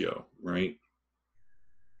 ratio, right?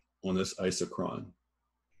 On this isochron.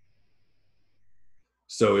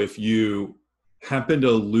 So if you happen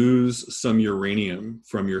to lose some uranium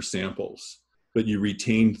from your samples, but you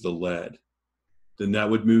retained the lead, then that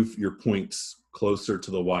would move your points closer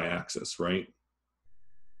to the y-axis, right?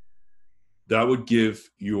 That would give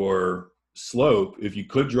your slope, if you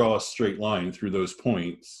could draw a straight line through those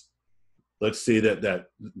points, let's say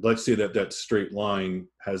that straight line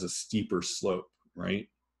has a steeper slope, right?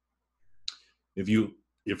 If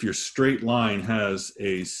your straight line has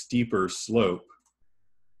a steeper slope,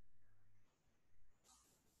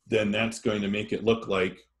 then that's going to make it look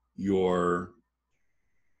like your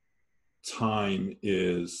time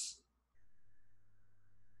is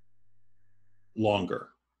longer.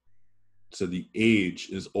 So the age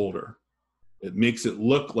is older. It makes it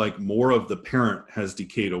look like more of the parent has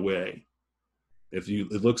decayed away.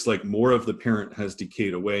 It looks like more of the parent has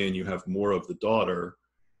decayed away and you have more of the daughter,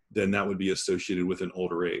 then that would be associated with an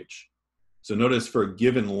older age. So notice for a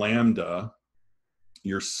given lambda,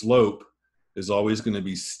 your slope is always going to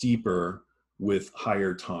be steeper with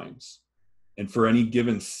higher times. And for any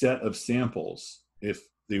given set of samples, if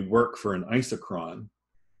they work for an isochron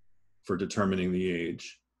for determining the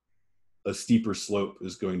age, a steeper slope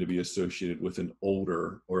is going to be associated with an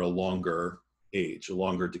older or a longer age, a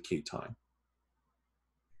longer decay time.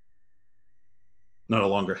 Not a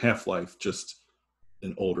longer half-life, just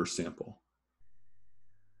an older sample.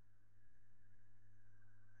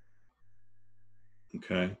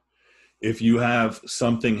 Okay. If you have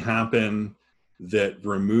something happen that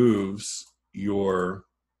removes your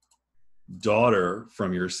daughter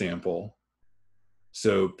from your sample,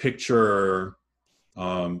 so picture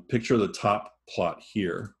the top plot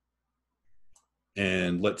here,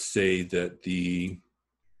 and let's say that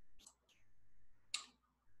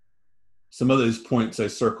some of those points I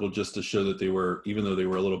circled just to show that they were, even though they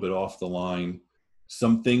were a little bit off the line,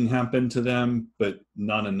 something happened to them, but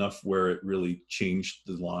not enough where it really changed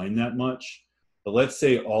the line that much. But let's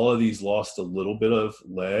say all of these lost a little bit of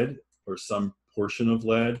lead or some portion of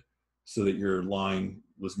lead so that your line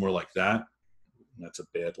was more like that. That's a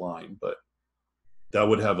bad line, but that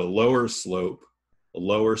would have a lower slope. A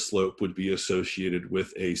lower slope would be associated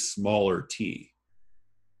with a smaller t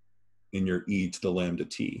in your e to the lambda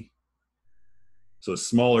t. So a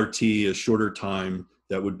smaller t, a shorter time,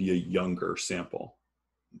 that would be a younger sample,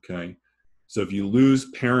 okay? So if you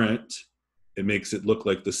lose parent, it makes it look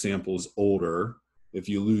like the sample is older. If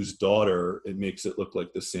you lose daughter, it makes it look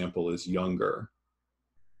like the sample is younger.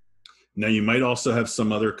 Now you might also have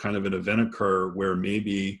some other kind of an event occur where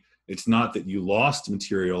maybe it's not that you lost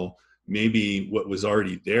material, maybe what was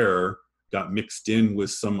already there got mixed in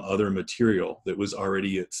with some other material that was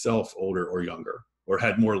already itself older or younger, or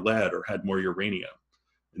had more lead or had more uranium.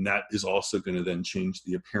 And that is also going to then change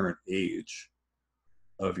the apparent age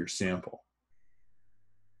of your sample.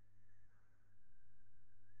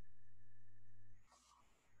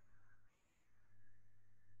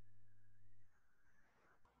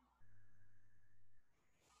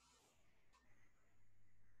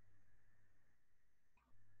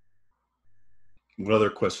 What other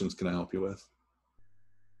questions can I help you with?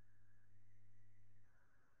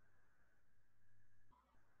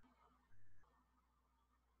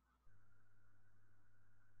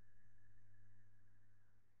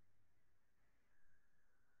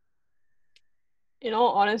 In all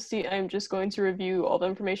honesty, I'm just going to review all the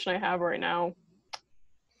information I have right now.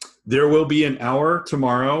 There will be an hour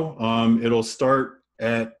tomorrow. It'll start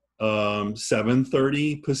at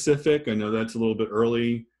 7:30 Pacific. I know that's a little bit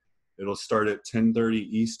early. It'll start at 10:30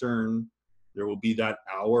 Eastern. There will be that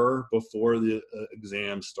hour before the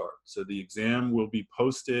exam starts. So the exam will be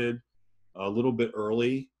posted a little bit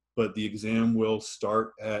early, but the exam will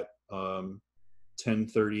start at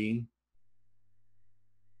 10:30.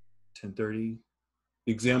 10:30.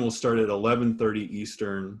 The exam will start at 11:30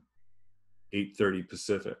 Eastern, 8:30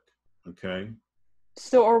 Pacific. Okay.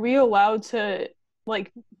 So are we allowed to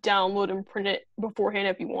like download and print it beforehand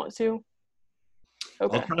if you want to?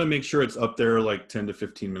 Okay. I'll try to make sure it's up there like 10 to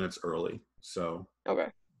 15 minutes early. So, Okay.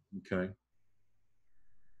 okay.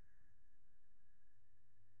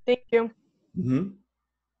 Thank you.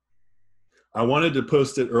 I wanted to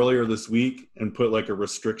post it earlier this week and put like a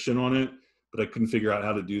restriction on it, but I couldn't figure out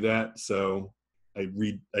how to do that. So I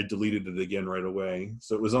deleted it again right away.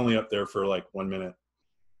 So it was only up there for like 1 minute.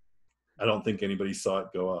 I don't think anybody saw it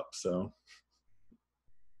go up. So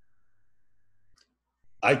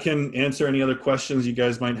I can answer any other questions you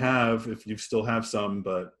guys might have if you still have some,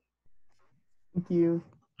 but Thank you.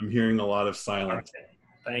 I'm hearing a lot of silence. Okay.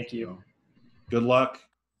 Thank you. So, good luck.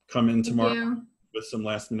 Come in tomorrow Thank you. with some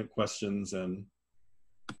last minute questions, and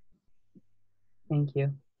Thank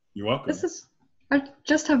you. you're welcome. I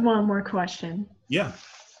just have one more question. Yeah.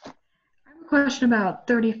 I have a question about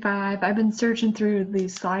 35. I've been searching through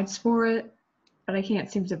these slides for it, but I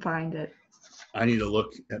can't seem to find it. I need to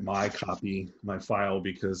look at my copy, my file,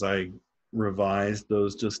 because I revised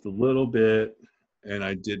those just a little bit, and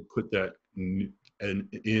I did put that in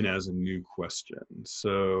as a new question.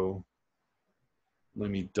 So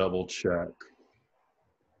let me double check.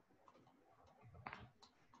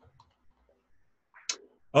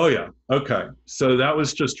 Oh yeah, okay. So that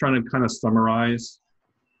was just trying to kind of summarize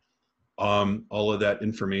all of that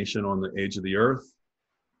information on the age of the Earth.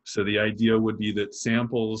 So the idea would be that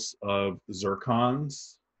samples of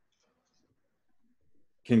zircons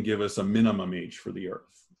can give us a minimum age for the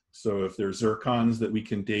Earth. So if there's zircons that we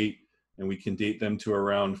can date, and we can date them to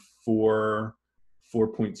around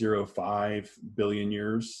 4.05 billion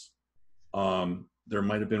years. There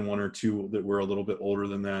might have been one or two that were a little bit older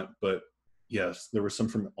than that, but yes, there were some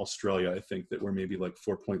from Australia, I think, that were maybe like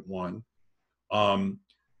 4.1.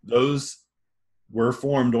 Those were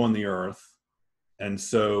formed on the Earth. And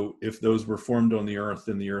so if those were formed on the Earth,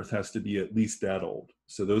 then the Earth has to be at least that old.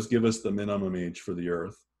 So those give us the minimum age for the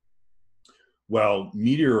Earth. While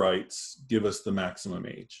meteorites give us the maximum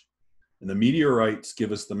age. And the meteorites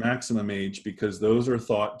give us the maximum age because those are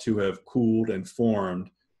thought to have cooled and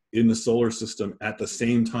formed in the solar system at the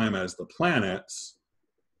same time as the planets.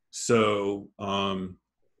 So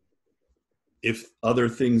if other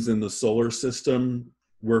things in the solar system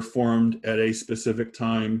were formed at a specific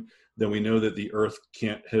time, then we know that the Earth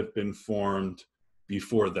can't have been formed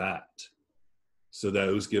before that. So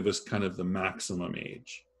those give us kind of the maximum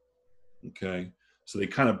age. Okay, so they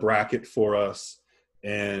kind of bracket for us,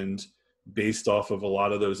 and based off of a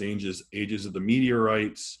lot of those ages of the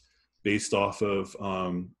meteorites, based off of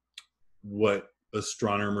what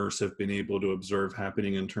astronomers have been able to observe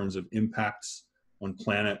happening in terms of impacts on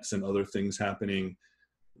planets and other things happening,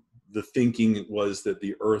 the thinking was that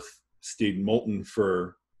the Earth stayed molten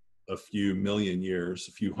for a few million years,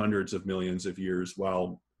 a few hundreds of millions of years,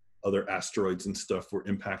 while other asteroids and stuff were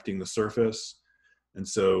impacting the surface. And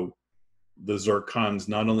so the zircons,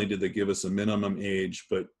 not only did they give us a minimum age,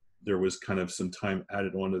 but there was kind of some time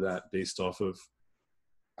added onto that based off of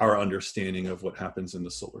our understanding of what happens in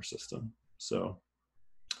the solar system. So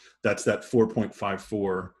that's that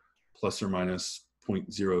 4.54 plus or minus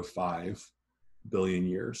 0.05 billion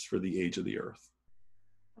years for the age of the Earth.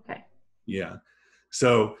 Okay. Yeah.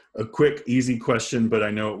 So a quick, easy question, but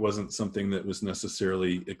I know it wasn't something that was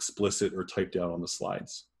necessarily explicit or typed out on the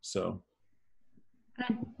slides. So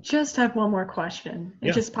I just have one more question. It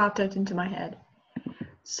Yeah. just popped up into my head.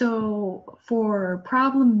 So for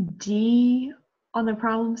problem D on the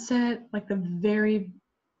problem set, like the very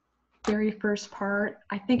first part,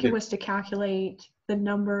 I think it was to calculate the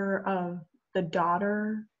number of the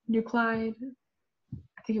daughter nuclide.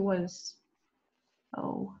 I think it was,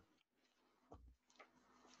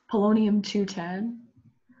 polonium-210.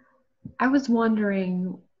 I was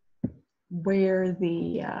wondering where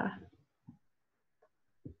the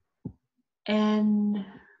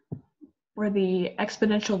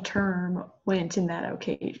exponential term went in that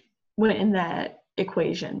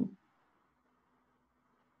equation.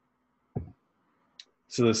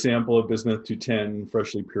 So the sample of bismuth-210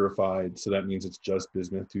 freshly purified, so that means it's just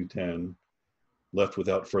bismuth-210 left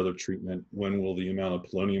without further treatment. When will the amount of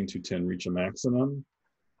polonium-210 reach a maximum?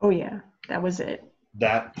 Oh yeah, that was it.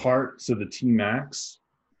 That part, so the Tmax?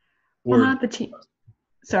 Well, not the T.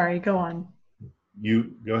 Sorry, go on.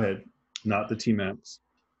 You go ahead. Not the Tmax.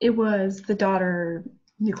 It was the daughter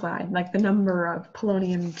nuclide, like the number of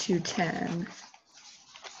polonium-210.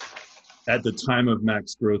 At the time of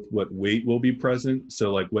max growth, what weight will be present?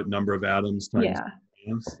 So like what number of atoms times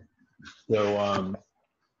mass? So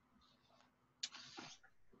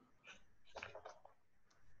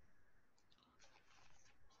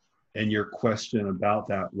and your question about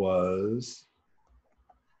that was?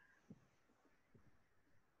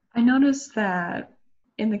 I noticed that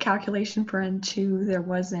in the calculation for N2, there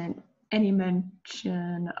wasn't any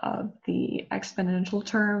mention of the exponential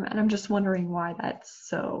term, and I'm just wondering why that's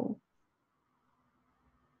so.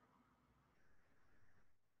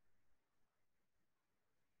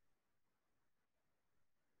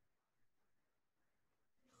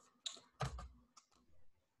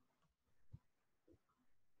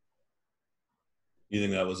 You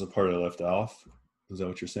think that was a part I left off? Is that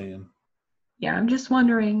what you're saying? Yeah, I'm just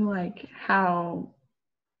wondering like how,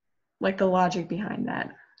 like the logic behind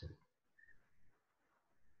that.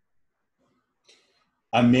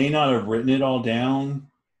 I may not have written it all down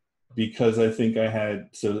because I think I had,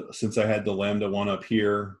 so since I had the lambda 1 up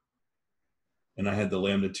here and I had the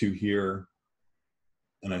lambda 2 here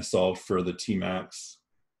and I solved for the Tmax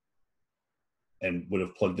and would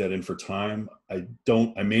have plugged that in for time, I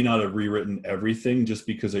may not have rewritten everything just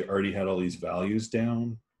because I already had all these values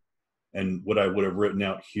down. And what I would have written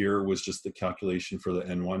out here was just the calculation for the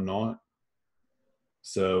N1 naught.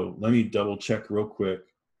 So let me double check real quick.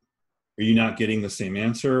 Are you not getting the same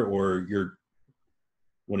answer, or you're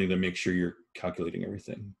wanting to make sure you're calculating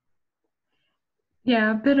everything? Yeah,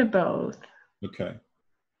 a bit of both. Okay.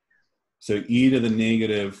 So e to the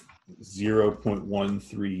negative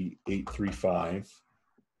 0.13835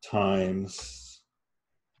 times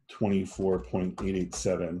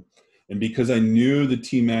 24.887. And because I knew the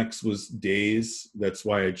Tmax was days, that's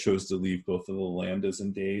why I chose to leave both of the lambdas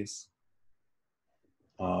in days.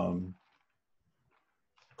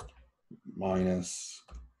 Minus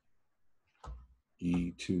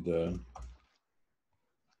e to the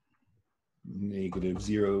negative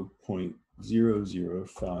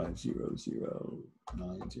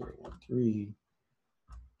 0.00500913.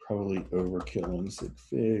 Probably overkill on sig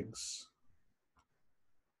figs.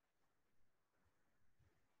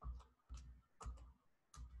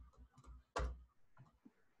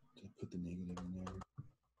 Did I put the negative in there?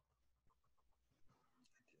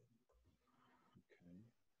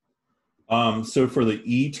 So for the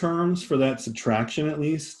e terms, for that subtraction at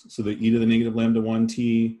least, so the e to the negative lambda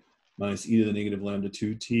 1t minus e to the negative lambda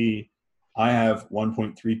 2t, I have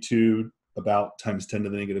 1.32 about times 10 to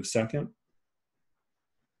the negative second.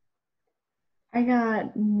 I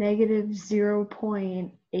got negative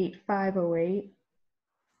 0.8508.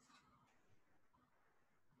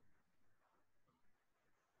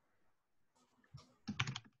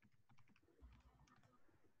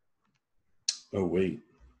 Oh, wait.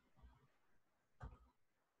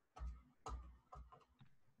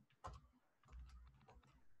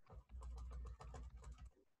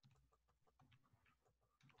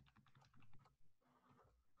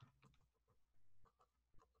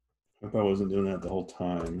 Hope I wasn't doing that the whole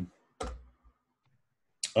time.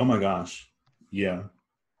 Oh my gosh. Yeah.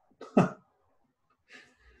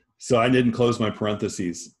 So I didn't close my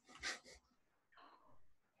parentheses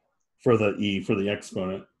for the e, for the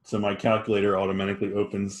exponent. So my calculator automatically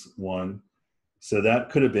opens 1. So that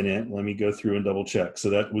could have been it. Let me go through and double check. So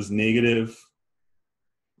that was negative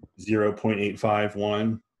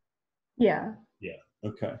 0.851. Yeah. Yeah.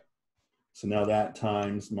 Okay. So now that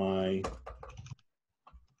times my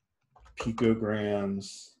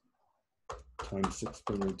picograms times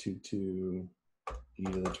 6.022 e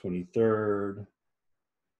to the 23rd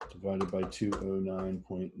divided by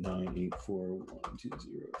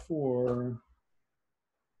 209.9841204.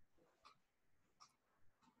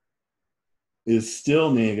 is still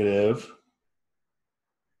negative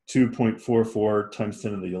 2.44 times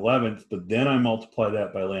 10 to the 11th, but then I multiply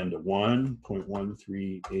that by lambda 1,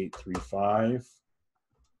 0.13835.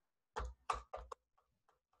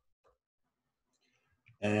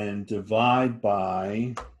 And divide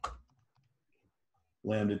by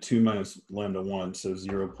lambda 2 minus lambda 1, so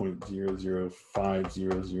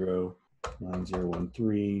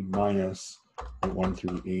 0.005009013 minus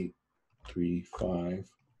 0.13835.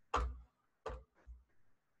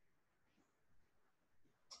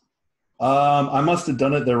 I must have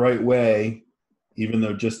done it the right way, even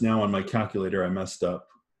though just now on my calculator I messed up.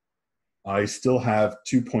 I still have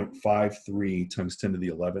 2.53 times 10 to the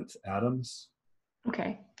 11th atoms.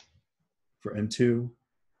 Okay. For N2.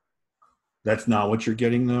 That's not what you're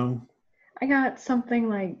getting though? I got something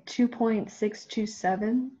like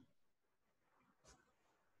 2.627.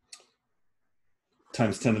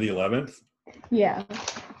 Times 10 to the 11th? Yeah.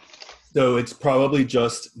 So it's probably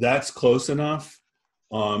just, that's close enough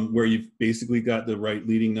where you've basically got the right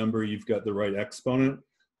leading number, you've got the right exponent.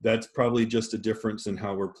 That's probably just a difference in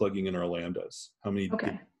how we're plugging in our lambdas, how many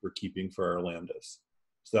we're keeping for our lambdas.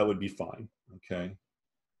 So that would be fine, okay?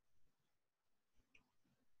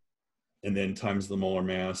 And then times the molar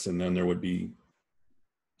mass, and then there would be,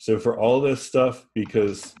 so for all this stuff,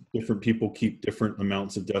 because different people keep different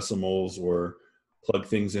amounts of decimals or plug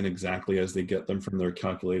things in exactly as they get them from their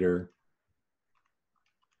calculator.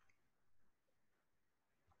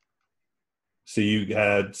 So you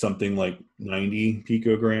had something like 90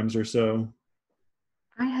 picograms or so?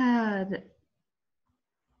 I had,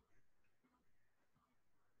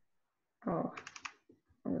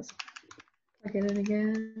 let's look at it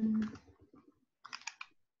again.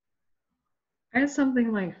 I had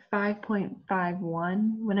something like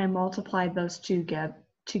 5.51 when I multiplied those two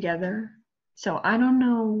together. So I don't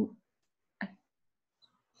know,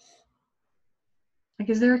 like,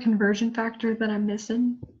 is there a conversion factor that I'm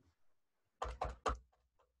missing?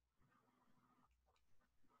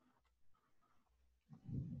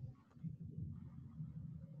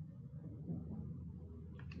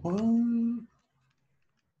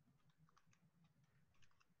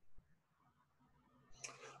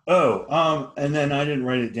 And then I didn't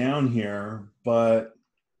write it down here, but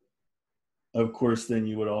of course, then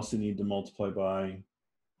you would also need to multiply by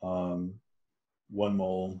 1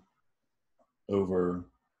 mole over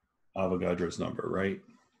Avogadro's number, right?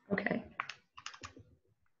 Okay.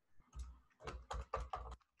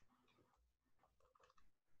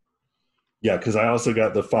 Yeah, because I also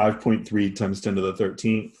got the 5.3 times 10 to the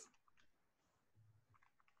 13th.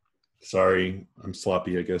 Sorry, I'm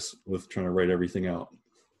sloppy, I guess, with trying to write everything out.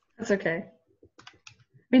 That's okay.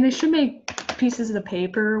 I mean, they should make pieces of the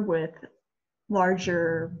paper with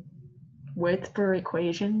larger width for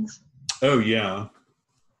equations. Oh, yeah.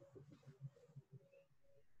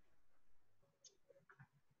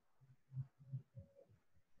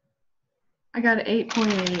 I got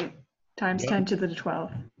 8.8 times 10 to the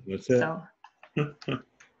 12. That's it. So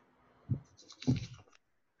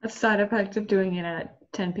a side effect of doing it at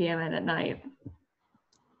 10 p.m. and at night.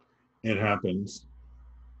 It happens.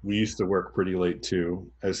 We used to work pretty late too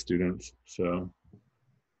as students. So,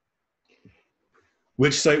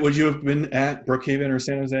 which site would you have been at, Brookhaven or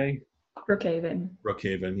San Jose? Brookhaven.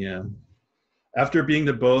 Brookhaven, yeah. After being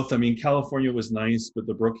to both, I mean, California was nice, but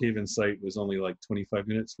the Brookhaven site was only like 25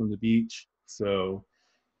 minutes from the beach. So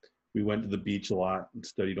we went to the beach a lot and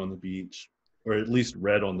studied on the beach, or at least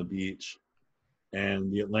read on the beach.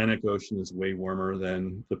 And the Atlantic Ocean is way warmer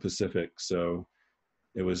than the Pacific. So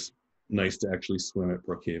it was nice to actually swim at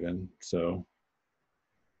Brookhaven. So.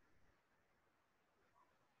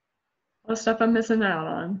 All the stuff I'm missing out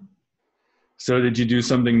on. So did you do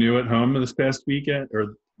something new at home this past weekend,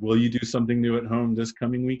 or will you do something new at home this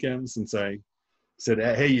coming weekend? Since I said,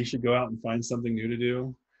 hey, you should go out and find something new to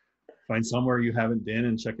do. Find somewhere you haven't been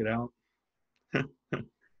and check it out.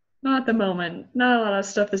 Not at the moment. Not a lot of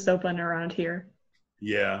stuff is open around here.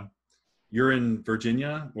 Yeah. You're in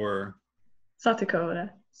Virginia or? South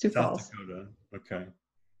Dakota. Sioux Falls. South Dakota. Okay.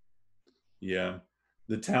 Yeah.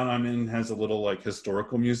 The town I'm in has a little like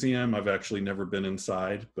historical museum. I've actually never been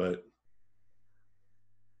inside, but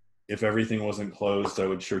if everything wasn't closed, I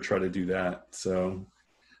would sure try to do that. So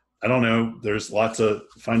I don't know. There's lots of,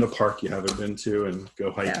 find a park you haven't been to and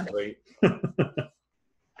go hike. Yeah. Right?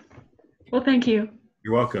 Well, thank you.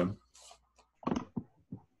 You're welcome.